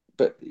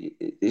 But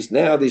it's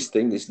now this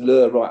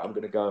lure, right, I'm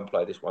going to go and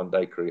play this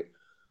one-day cricket.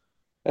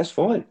 That's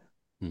fine.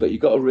 But you've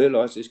got to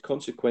realise there's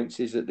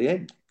consequences at the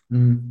end.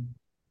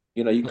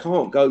 You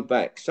can't go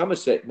back.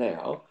 Somerset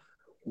now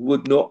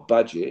would not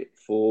budget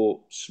for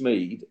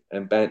Smeed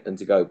and Banton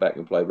to go back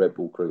and play red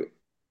ball cricket.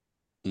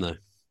 No.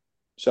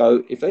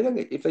 So if they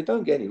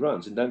don't get any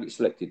runs and don't get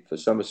selected for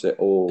Somerset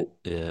or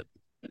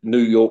New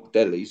York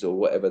Delhi's or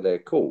whatever they're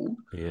called,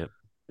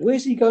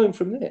 where's he going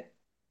from there?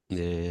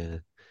 Yeah.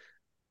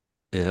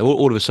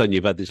 All of a sudden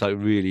you've had this like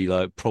really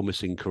like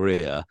promising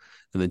career,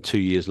 and then 2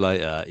 years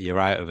later you're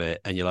out of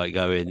it, and you're like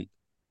going,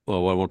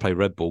 well, I want to play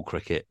red ball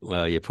cricket.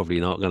 Well, you're probably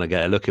not going to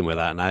get a look in with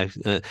that now.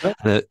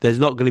 There's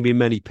not going to be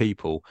many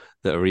people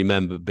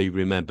that be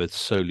remembered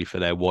solely for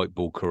their white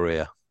ball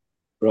career.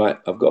 Right,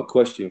 I've got a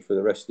question for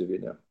the rest of you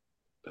now.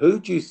 Who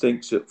do you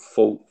think's at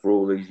fault for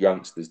all these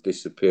youngsters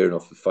disappearing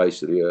off the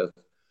face of the earth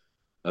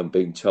and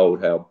being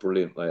told how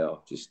brilliant they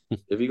are? Just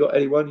have you got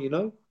anyone you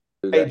know?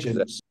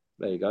 Agents.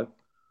 There you go.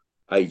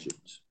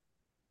 Agents.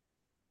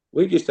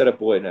 We just had a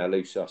boy now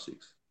leave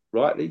Sussex.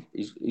 Rightly,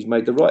 he's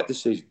made the right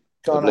decision.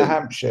 Gone to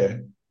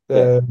Hampshire.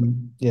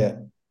 Yeah.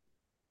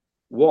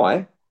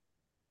 Why,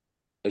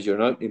 as you're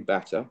an opening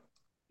batter,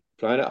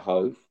 playing at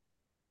Hove,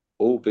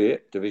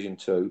 albeit Division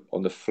 2,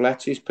 on the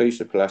flattest piece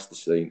of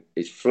plasticine,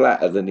 it's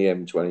flatter than the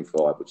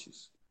M25, which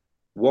is...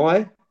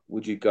 Why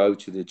would you go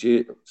to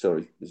the...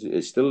 Sorry,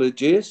 it's still the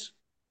GS?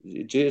 Is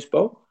it GS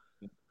Bowl?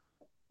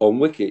 On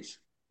wickets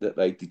that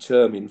they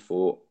determined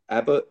for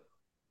Abbott,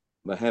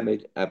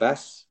 Mohammed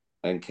Abbas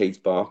and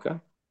Keith Barker.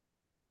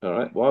 All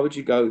right, why would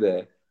you go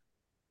there?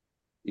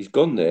 He's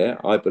gone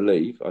there, I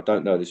believe. I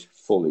don't know this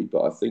fully,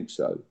 but I think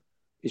so.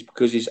 It's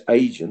because his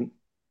agent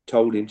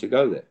told him to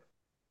go there.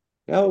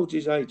 How old's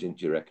his agent,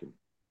 do you reckon?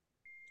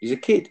 He's a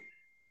kid.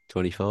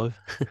 25.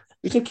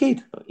 He's a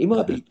kid. He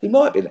might be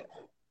that.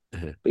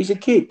 But he's a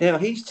kid. Now,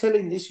 he's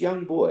telling this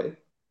young boy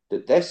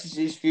that this is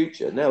his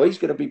future. Now, he's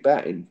going to be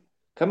batting,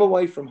 come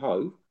away from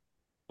home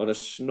on a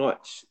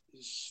snake's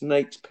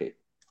pit.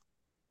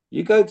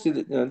 You go to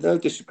the... no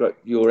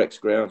disrespect your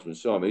ex-groundsman,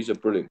 Simon. He's a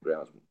brilliant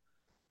groundsman.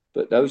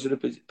 But those are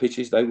the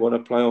pitches they want to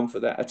play on for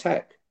that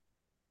attack.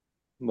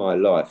 My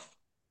life.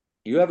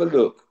 You have a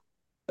look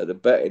at the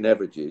betting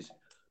averages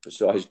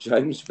besides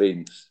James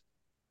Vince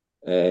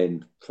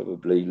and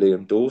probably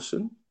Liam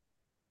Dawson.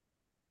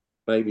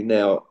 Maybe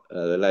now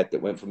the lad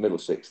that went from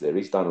Middlesex there,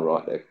 he's done all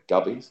right there,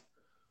 Gubbins.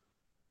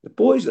 The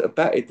boys that have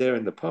batted there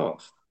in the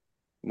past,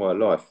 my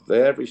life,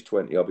 they average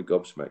 20, I'll be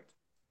gobsmacked.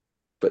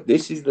 But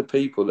this is the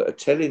people that are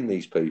telling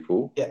these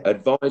people,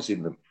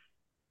 advising them.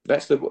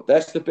 That's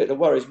the bit that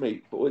worries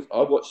me. Boys,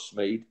 I watched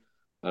Smead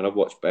and I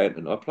watched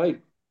Banton. I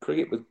played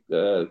cricket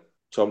with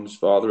Tom's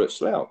father at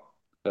Slough,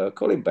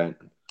 Colin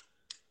Banton.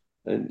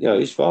 And,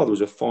 his father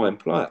was a fine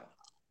player.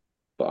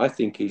 But I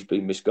think he's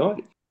been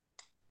misguided.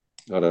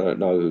 I don't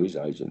know who his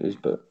agent is,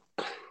 but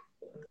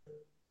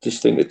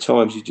just think at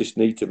times you just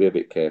need to be a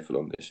bit careful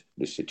on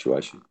this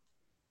situation.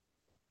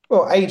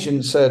 Well,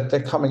 agents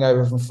they're coming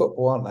over from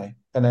football, aren't they?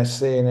 And they're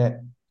seeing it,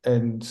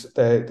 and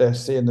they're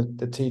seeing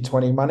the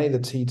T20 money, the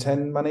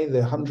T10 money, the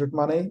 100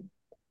 money.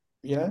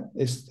 And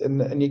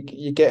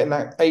you're getting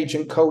that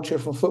agent culture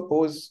from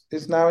football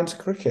is now into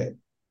cricket.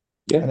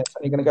 Yeah, and it's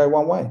only going to go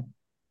one way.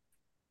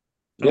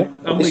 Yeah,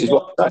 and we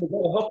got a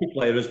hockey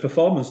player as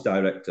performance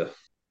director.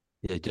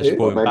 Yeah, just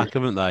brought him back,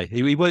 haven't they?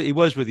 He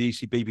was with the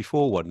ECB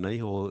before, wasn't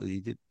he? Or he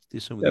did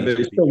something. Yeah, but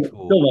he's still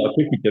not a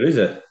cricketer, is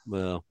it?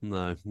 Well,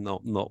 no,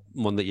 not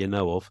one that you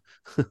know of.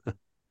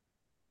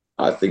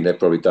 I think they've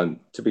probably done,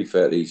 to be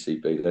fair to the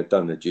ECB, they've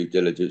done the due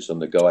diligence on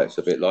the guy. It's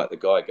a bit like the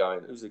guy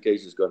going, who's the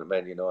geezer's gone to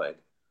Man United?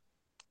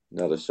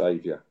 Another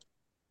saviour.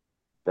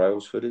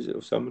 Brailsford, is it,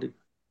 or somebody?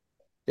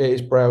 Yeah,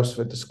 it's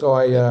Brailsford, the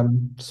Sky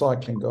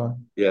cycling guy.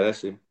 Yeah,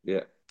 that's him.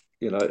 Yeah.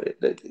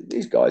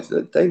 These guys,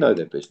 they know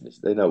their business.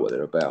 They know what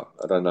they're about.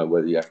 I don't know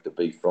whether you have to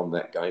be from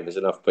that game. There's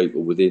enough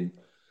people within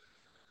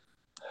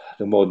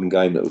the modern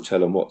game that will tell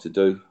them what to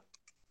do.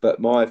 But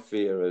my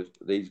fear of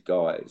these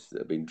guys that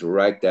have been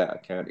dragged out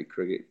of county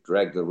cricket,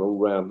 dragged all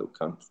around the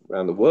country,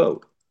 around the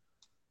world,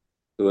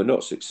 who are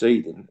not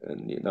succeeding.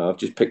 And, I've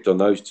just picked on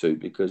those two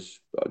because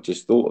I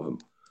just thought of them.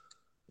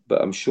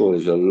 But I'm sure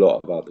there's a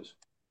lot of others.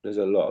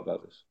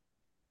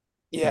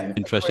 Yeah.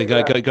 Interesting.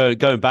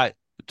 Going back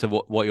to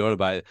what you're on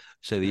about.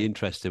 So the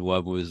interesting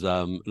one was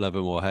love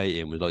him or hate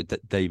him was like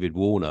David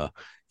Warner.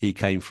 He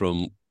came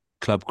from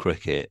club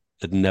cricket,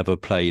 had never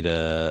played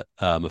a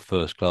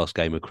first class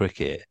game of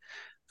cricket,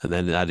 and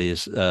then had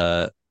his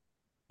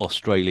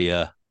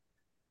Australia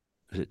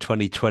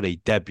 2020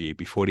 debut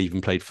before he even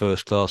played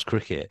first class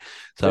cricket.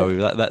 So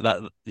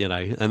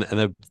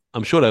and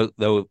I'm sure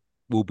there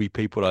will be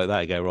people like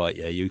that who go, right,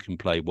 yeah, you can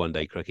play one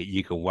day cricket,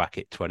 you can whack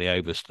it 20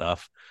 over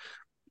stuff.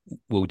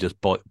 We'll just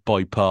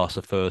bypass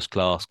a first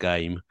class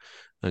game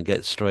and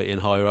get straight in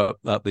higher up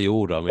the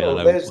order. I mean,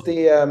 there's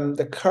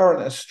the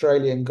current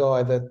Australian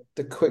guy, the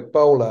quick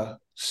bowler,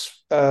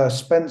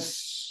 Spencer.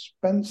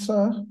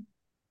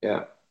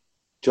 Yeah,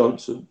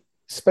 Johnson.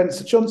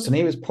 Spencer Johnson.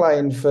 He was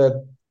playing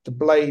for the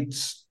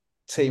Blades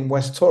team,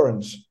 West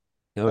Torrens.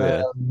 Oh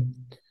yeah.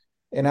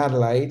 In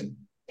Adelaide,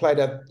 played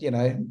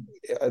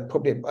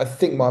probably I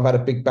think might have had a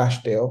big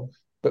bash deal,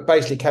 but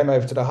basically came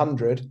over to the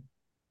 100.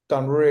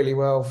 Done really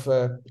well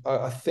for,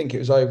 I think it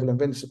was Oval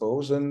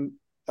Invincibles, and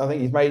I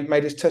think he's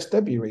made his Test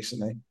debut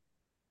recently.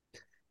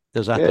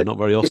 Does happen, not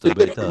very often,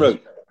 but it does.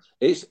 Route.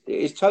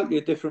 It's totally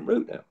a different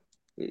route now.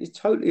 It's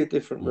totally a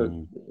different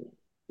route.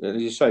 And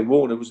as you say,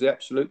 Warner was the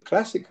absolute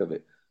classic of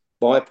it.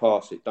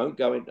 Bypass it. Don't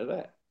go into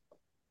that.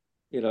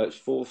 It's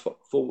forward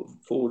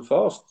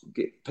fast.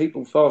 Get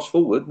people fast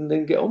forward and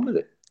then get on with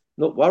it.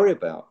 Not worry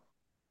about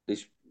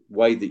this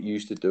way that you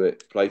used to do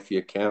it. Play for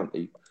your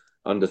county.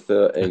 Under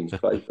 13s,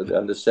 play for the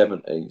under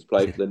 17s,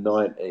 play for the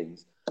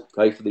 19s,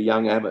 play for the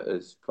young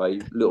amateurs, play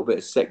a little bit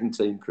of second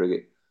team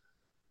cricket.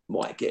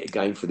 Might get a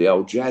game for the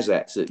old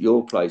Jazzats at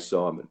your place,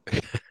 Simon.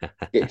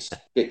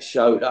 Get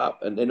showed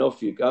up, and then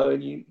off you go,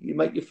 and you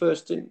make your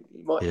first team.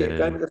 You might get a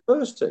game in the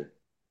first team.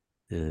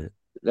 Yeah,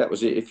 that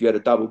was it. If you had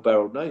a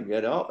double-barreled name, you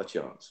had half a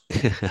chance.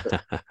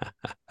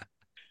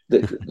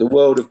 the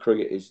world of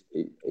cricket is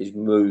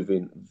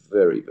moving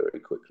very, very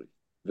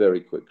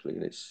quickly,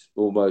 and it's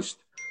almost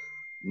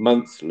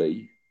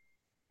monthly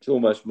It's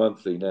almost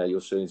monthly now.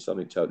 You're seeing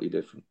something totally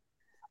different.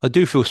 I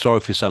do feel sorry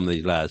for some of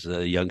these lads.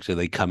 The youngsters,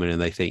 they come in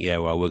and they think, yeah,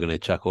 well, we're going to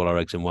chuck all our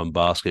eggs in one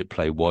basket,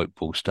 play white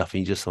ball stuff.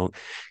 And you just thought,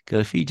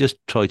 if you just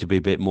try to be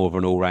a bit more of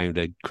an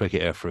all-rounder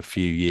cricketer for a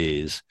few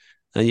years,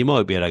 then you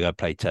might be able to go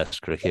play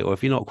Test cricket. Or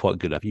if you're not quite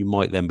good enough, you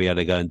might then be able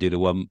to go and do the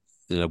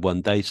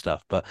one day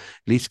stuff. But at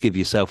least give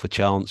yourself a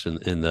chance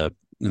in the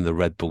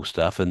red ball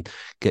stuff and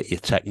get your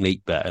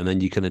technique better, and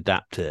then you can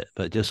adapt it.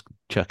 But just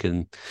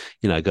chucking,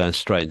 going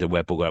straight into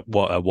red ball,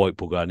 white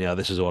ball, going, yeah,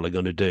 this is all I'm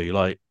going to do.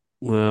 Like,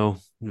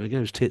 well, there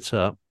goes tits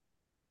up.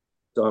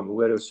 Simon,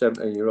 we had a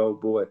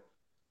 17-year-old boy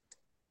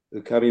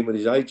who came in with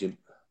his agent.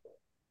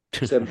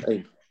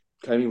 17,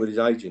 came in with his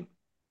agent,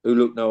 who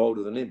looked no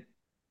older than him.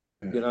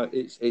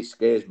 It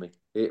scares me.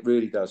 It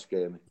really does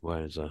scare me.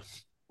 Where is that?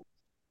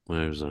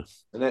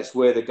 And that's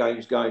where the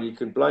game's going. You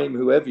can blame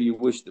whoever you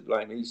wish to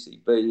blame,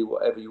 ECB,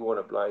 whatever you want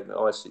to blame, the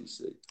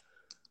ICC.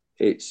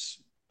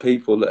 It's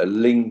people that are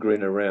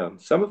lingering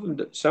around. Some of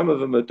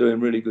them are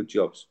doing really good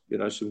jobs.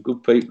 Some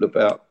good people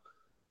about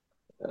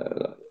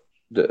that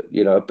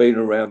have been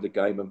around the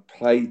game and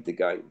played the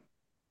game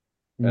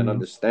and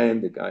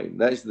understand the game.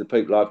 Those are the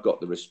people I've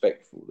got the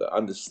respect for, that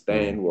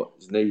understand what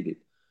is needed.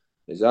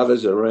 There's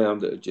others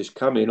around that are just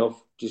coming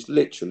off, just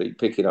literally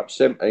picking up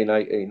 17,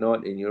 18,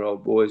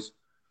 19-year-old boys.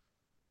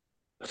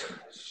 It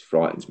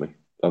frightens me.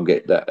 I'm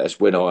getting that. That's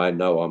when I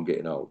know I'm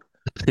getting old.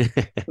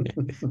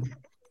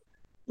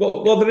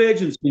 What other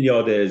agents in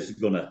your days,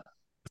 Gunnar?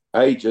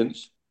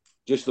 Agents,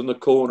 just on the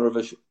corner of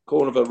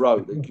a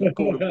road.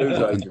 Called a news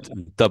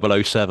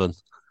agent. 007.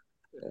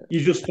 You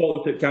just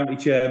spoke to county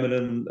chairman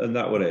and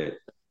that was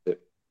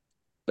it?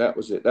 That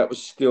was it. That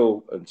was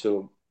still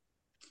until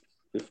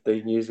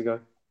 15 years ago.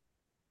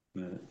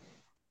 Yeah.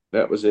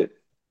 That was it.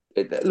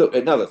 Look,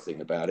 another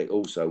thing about it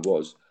also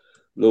was,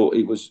 look,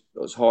 he was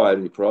high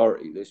on your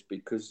priority list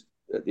because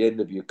at the end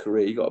of your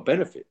career, you got a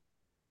benefit.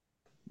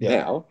 Yeah.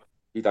 Now,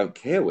 you don't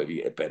care whether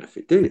you get a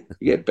benefit, do you?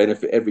 You get a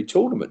benefit every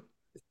tournament.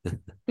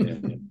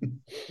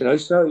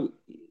 So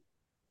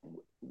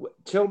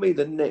tell me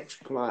the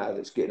next player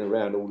that's getting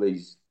around all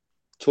these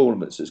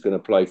tournaments that's going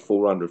to play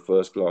 400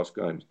 first-class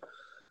games,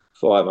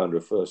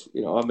 500 first.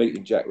 I'm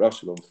meeting Jack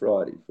Russell on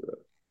Friday for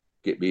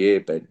get me ear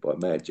bent by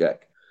Mad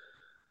Jack.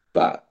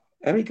 But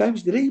how many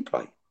games did he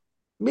play?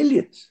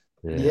 Millions.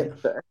 Yeah.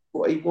 But that's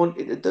what he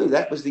wanted to do.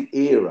 That was the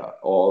era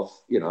of,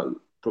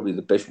 probably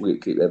the best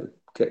wicketkeeper ever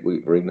kept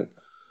wicket for England.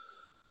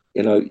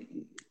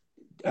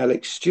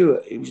 Alex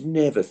Stewart, he would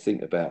never have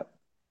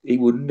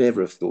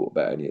thought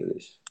about any of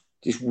this.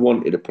 Just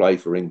wanted to play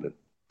for England,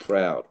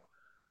 proud.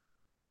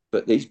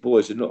 But these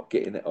boys are not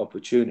getting that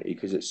opportunity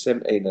because at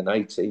 17 and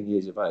 18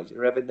 years of age,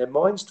 they're having their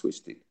minds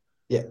twisted.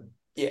 Yeah.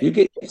 Yeah. You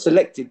get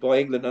selected by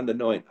England under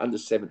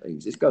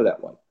 17s. Let's go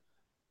that way.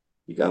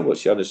 You go and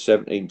watch the under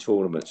 17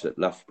 tournaments at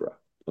Loughborough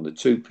on the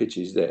two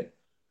pitches there.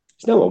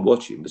 There's no one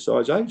watching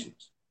besides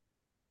agents.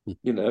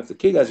 If the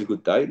kid has a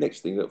good day, next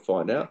thing you've got to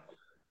find out,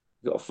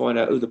 you've got to find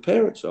out who the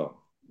parents are.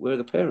 Where are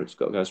the parents?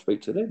 Got to go and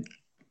speak to them.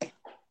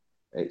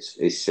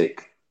 It's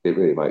sick. It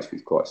really makes me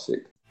quite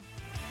sick.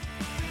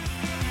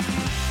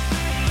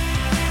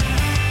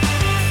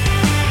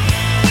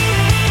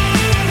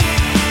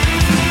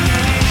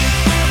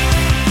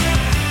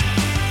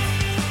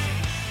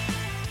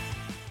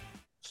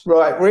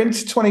 Right, we're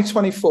into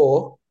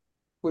 2024.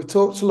 We've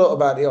talked a lot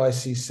about the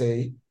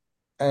ICC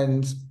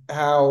and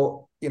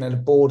how the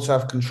boards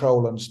have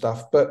control on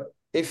stuff. But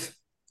if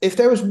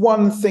there was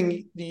one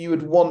thing that you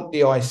would want the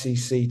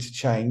ICC to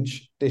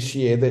change this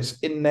year that's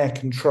in their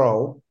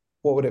control,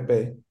 what would it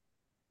be?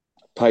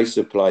 Pace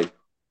of play.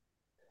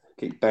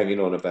 Keep banging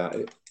on about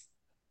it.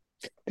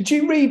 Did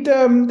you read?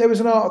 There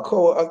was an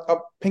article.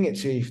 I'll ping it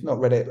to you if you've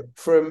not read it,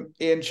 from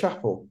Ian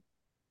Chappell.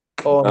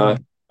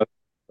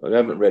 I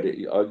haven't read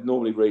it. I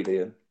normally read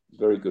Ian. It's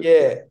very good.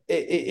 Yeah,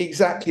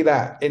 exactly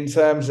that. In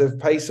terms of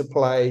pace of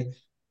play,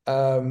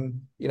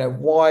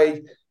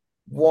 why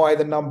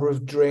the number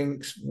of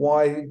drinks?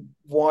 Why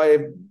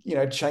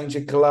change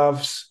of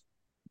gloves?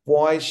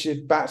 Why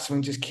should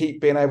batsmen just keep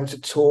being able to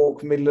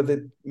talk middle of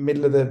the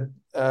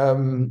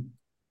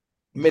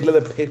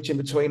pitch in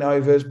between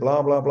overs?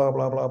 Blah blah blah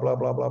blah blah blah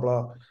blah blah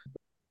blah.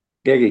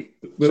 Geggy,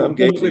 some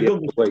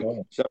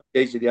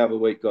geezer the other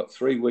week got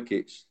 3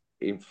 wickets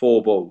in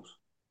 4 balls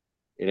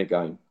in a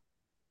game.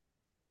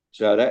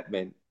 So that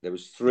meant there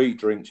was 3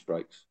 drinks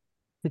breaks.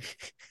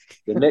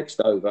 The next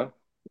over,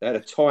 they had a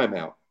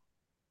timeout.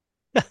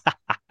 I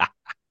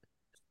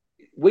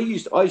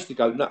used to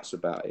go nuts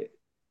about it.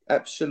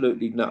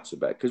 Absolutely nuts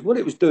about it. Because what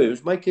it was doing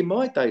was making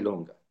my day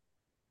longer.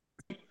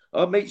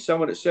 I'd meet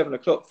someone at 7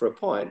 o'clock for a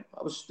pint.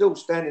 I was still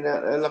standing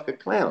out there like a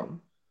clown,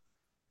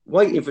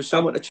 waiting for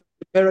someone to change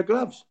a pair of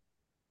gloves.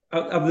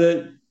 Have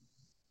the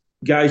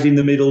guys in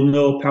the middle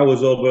no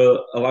powers over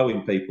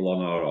allowing people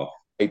on or off?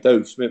 They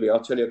do, Smithy. I'll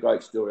tell you a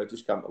great story. I've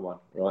just come to one,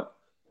 right?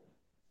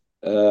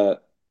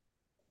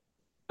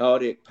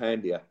 Hardik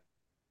Pandya,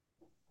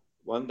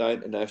 one day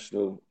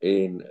international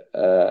in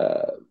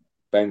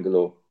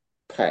Bangalore,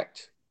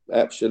 packed,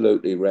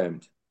 absolutely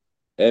rammed.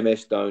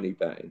 MS Dhoni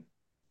batting.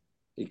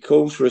 He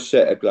calls for a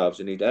set of gloves,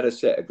 and he'd had a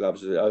set of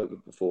gloves over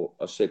before.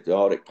 I said to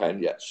Hardik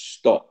Pandya,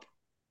 stop.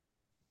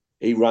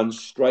 He runs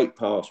straight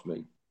past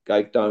me,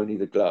 gave Dhoni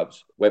the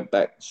gloves, went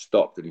back,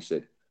 stopped, and he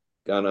said,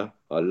 Gunner,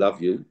 I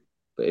love you,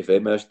 but if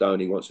MS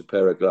Dhoni wants a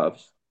pair of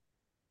gloves,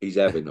 he's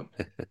having them.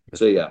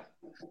 See ya.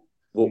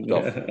 Walked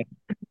off.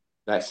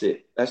 That's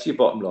it. That's your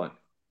bottom line.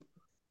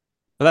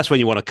 But that's when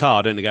you want a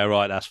card, and to go,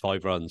 right, that's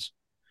 5 runs.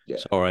 Yeah.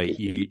 Sorry,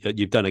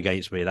 you've done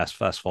against me. That's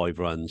 5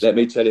 runs. Let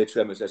me tell you,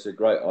 Tremers, that's a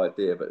great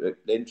idea, but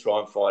then try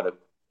and find an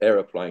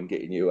aeroplane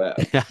getting you out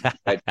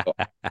of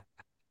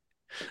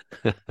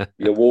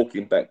You're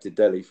walking back to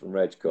Delhi from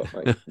Rajkot,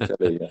 mate. I'm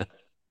telling you.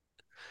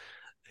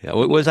 Yeah,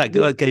 what was that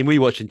game we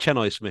watched in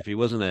Chennai, Smithy,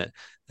 wasn't it?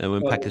 And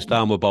when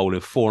Pakistan were bowling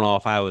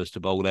 4.5 hours to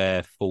bowl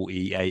their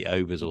 48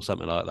 overs or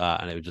something like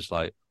that, and it was just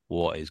like,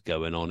 what is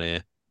going on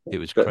here? It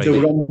was crazy. They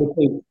were on the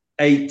pitch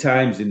 8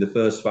 times in the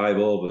first 5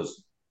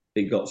 overs.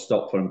 It got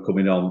stopped from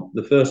coming on.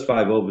 The first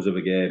 5 overs of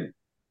a game,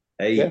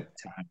 8 times.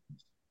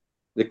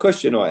 The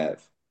question I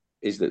have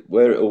is that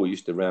where it all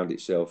used to round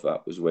itself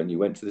up was when you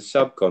went to the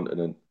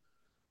subcontinent,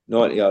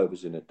 90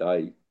 overs in a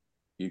day,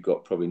 you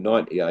got probably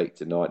 98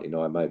 to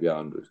 99, maybe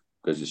 100,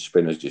 because the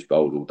spinners just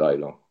bowled all day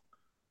long.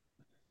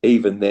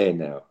 Even there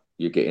now,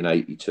 you're getting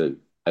 82,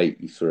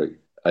 83,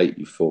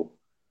 84.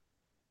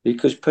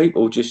 Because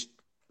people just,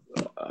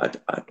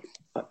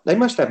 they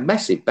must have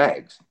massive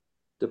bags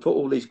to put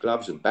all these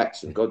gloves and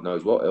bats and God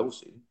knows what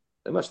else in.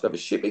 They must have a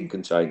shipping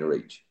container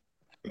each.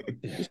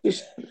 It's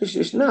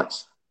just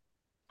nuts.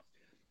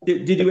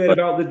 Did you hear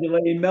about the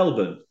delay in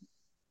Melbourne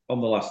on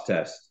the last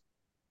test?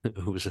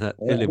 Who was that?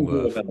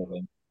 Illingworth.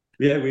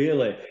 Yeah,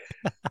 really.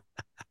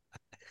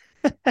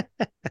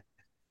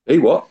 Hey,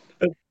 what?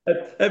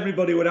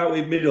 Everybody were out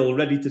in middle,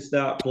 ready to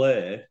start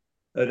play,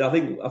 and I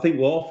think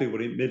Warfy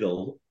were in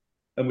middle,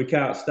 and we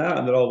can't start.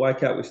 And they're all, why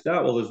can't we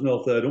start? Well, there's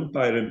no third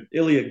umpire, and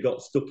Ilya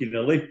got stuck in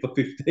a lift for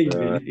 15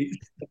 minutes.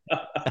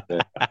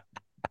 Yeah.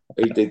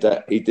 He did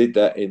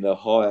that in the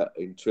Hyatt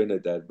in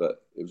Trinidad, but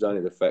it was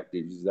only the fact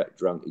he was that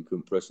drunk he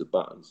couldn't press the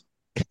buttons.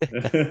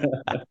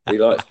 He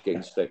likes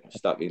getting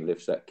stuck in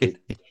lifts, that kid.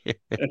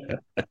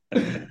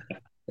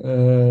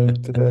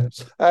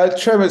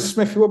 Tremors,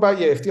 Smithy, what about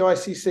you? If the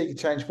ICC could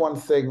change one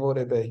thing, what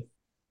would it be?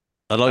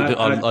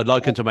 I'd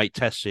like them to make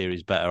Test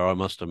series better. I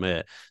must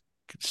admit,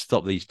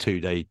 stop these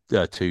 2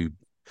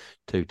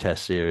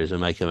 Test series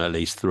and make them at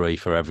least 3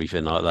 for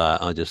everything like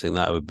that. I just think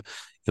that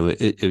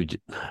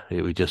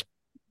it would just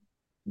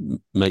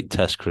make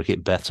Test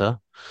cricket better.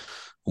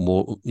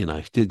 More,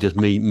 just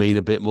mean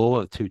a bit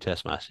more. 2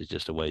 Test matches is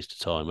just a waste of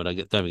time. And I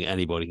don't think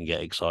anybody can get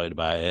excited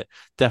about it.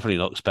 Definitely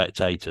not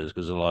spectators,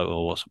 because they're like,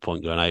 well, what's the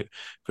point going out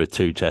for a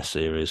 2 Test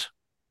series?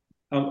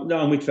 No,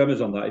 I'm with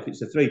Tremors on that. If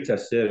it's a 3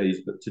 Test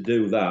series, but to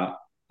do that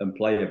and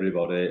play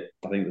everybody,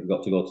 I think they've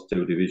got to go to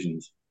 2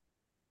 divisions.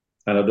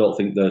 And I don't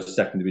think the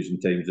second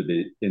division teams would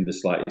be in the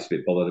slightest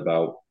bit bothered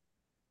about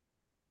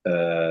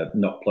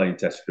not playing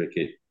Test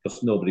cricket,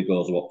 because nobody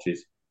goes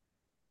watches.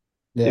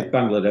 Yeah. If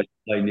Bangladesh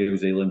play New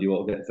Zealand, you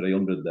won't get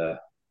 300 there.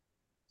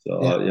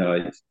 So,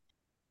 it's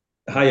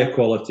higher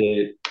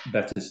quality,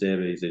 better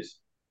series.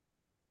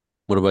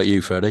 What about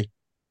you, Freddie?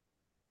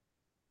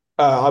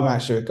 I'm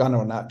actually a gunner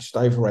on that. Just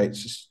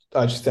overrates.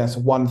 I just think that's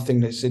one thing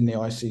that's in the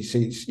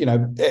ICCs.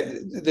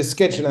 The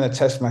scheduling of the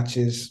Test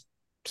matches,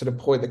 to the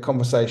point of the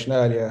conversation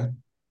earlier,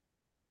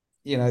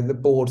 the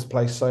boards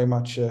play so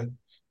much,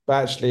 but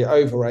actually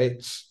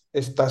overrates.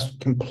 That's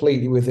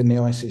completely within the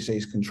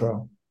ICC's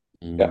control.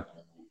 Yeah.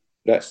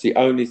 That's the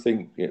only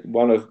thing,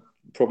 one of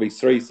probably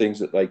 3 things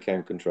that they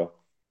can control.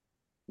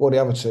 What are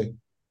the other 2?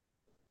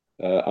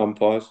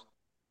 Umpires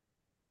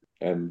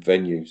and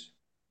venues.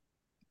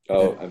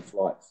 And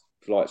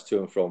flights to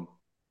and from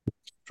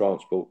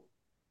transport.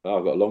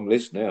 I've got a long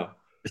list now.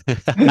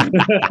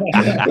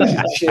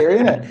 Cheer,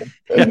 innit?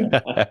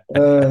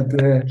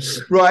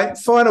 Right,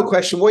 final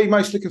question. What are you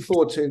most looking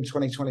forward to in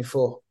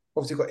 2024?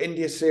 Obviously, you've got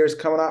India series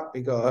coming up.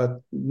 You've got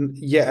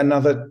yet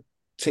another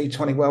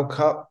T20 World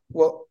Cup.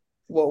 What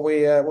are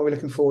we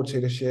looking forward to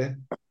this year?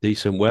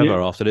 Decent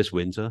weather after this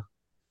winter.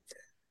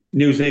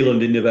 New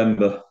Zealand in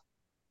November.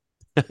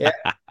 Yeah.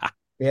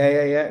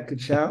 Good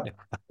shout.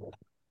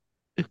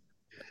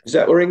 Is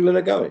that where England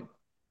are going?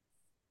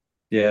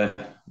 Yeah.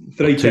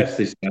 3 tests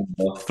this time.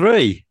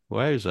 3?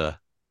 Wowzer.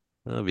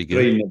 That'll be good.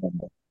 3 in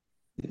November.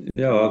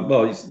 Yeah,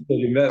 well,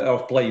 I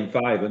was playing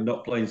 5 and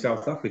not playing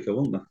South Africa,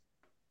 wasn't I?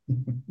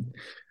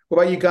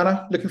 What about you,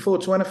 Gunnar? Looking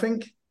forward to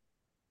anything?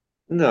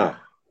 No,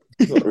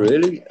 not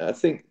really. I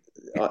think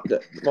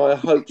my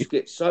hopes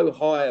get so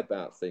high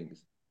about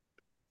things,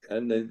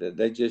 and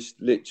they just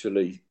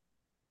literally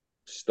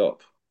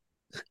stop.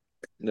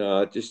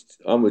 No,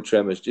 I'm with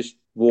Tremors. Just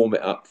warm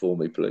it up for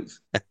me, please.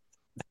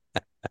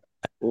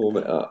 Warm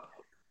it up.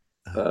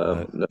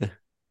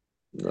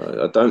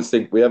 No, I don't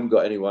think we haven't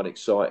got anyone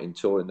exciting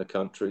touring the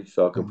country,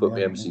 so I can put my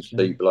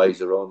MCP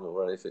blazer on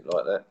or anything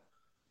like that.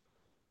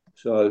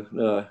 So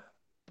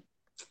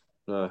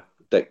no,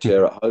 deck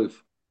chair at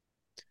Hove.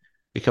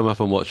 You come up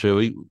and watch.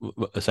 I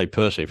say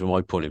personally, from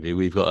my point of view,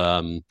 we've got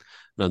an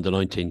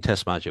under-19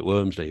 Test match at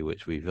Wormsley,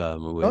 which we're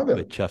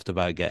chuffed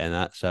about getting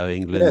at. So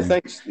England. Yeah,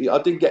 thanks.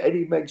 I didn't get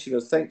any mention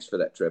of thanks for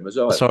that, Tremors.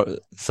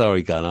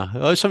 Sorry, Gunnar.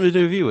 Oh, something to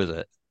do with you, was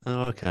it?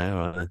 Oh, okay, all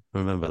right. I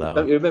remember that.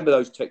 Don't you remember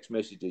those text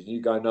messages? And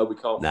you go, no, we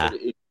can't Nah.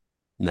 fit it in.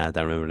 Nah,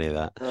 don't remember any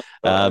of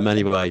that.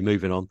 Anyway,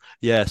 moving on.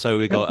 Yeah, so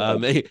we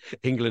got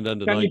England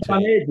under 19.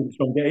 Can you ban agents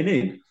from getting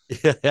in?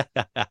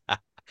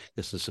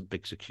 This is a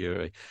big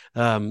security.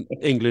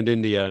 England,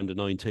 India under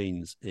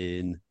 19s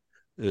in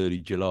early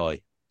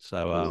July.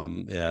 So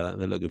they're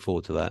looking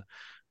forward to that.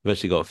 We've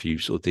actually got a few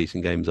sort of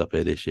decent games up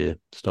here this year.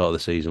 Start of the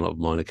season, a lot of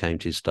minor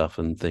counties stuff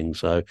and things.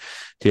 So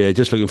yeah,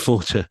 just looking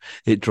forward to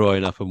it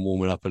drying up and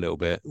warming up a little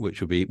bit,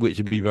 which would be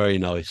very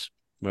nice.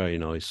 Very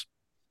nice.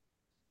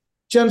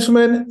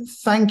 Gentlemen,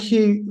 thank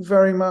you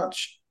very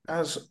much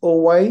as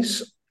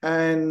always.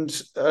 And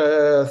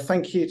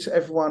thank you to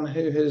everyone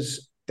who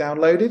has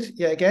downloaded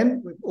yet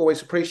again. We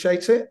always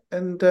appreciate it.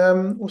 And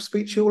we'll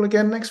speak to you all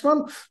again next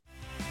month.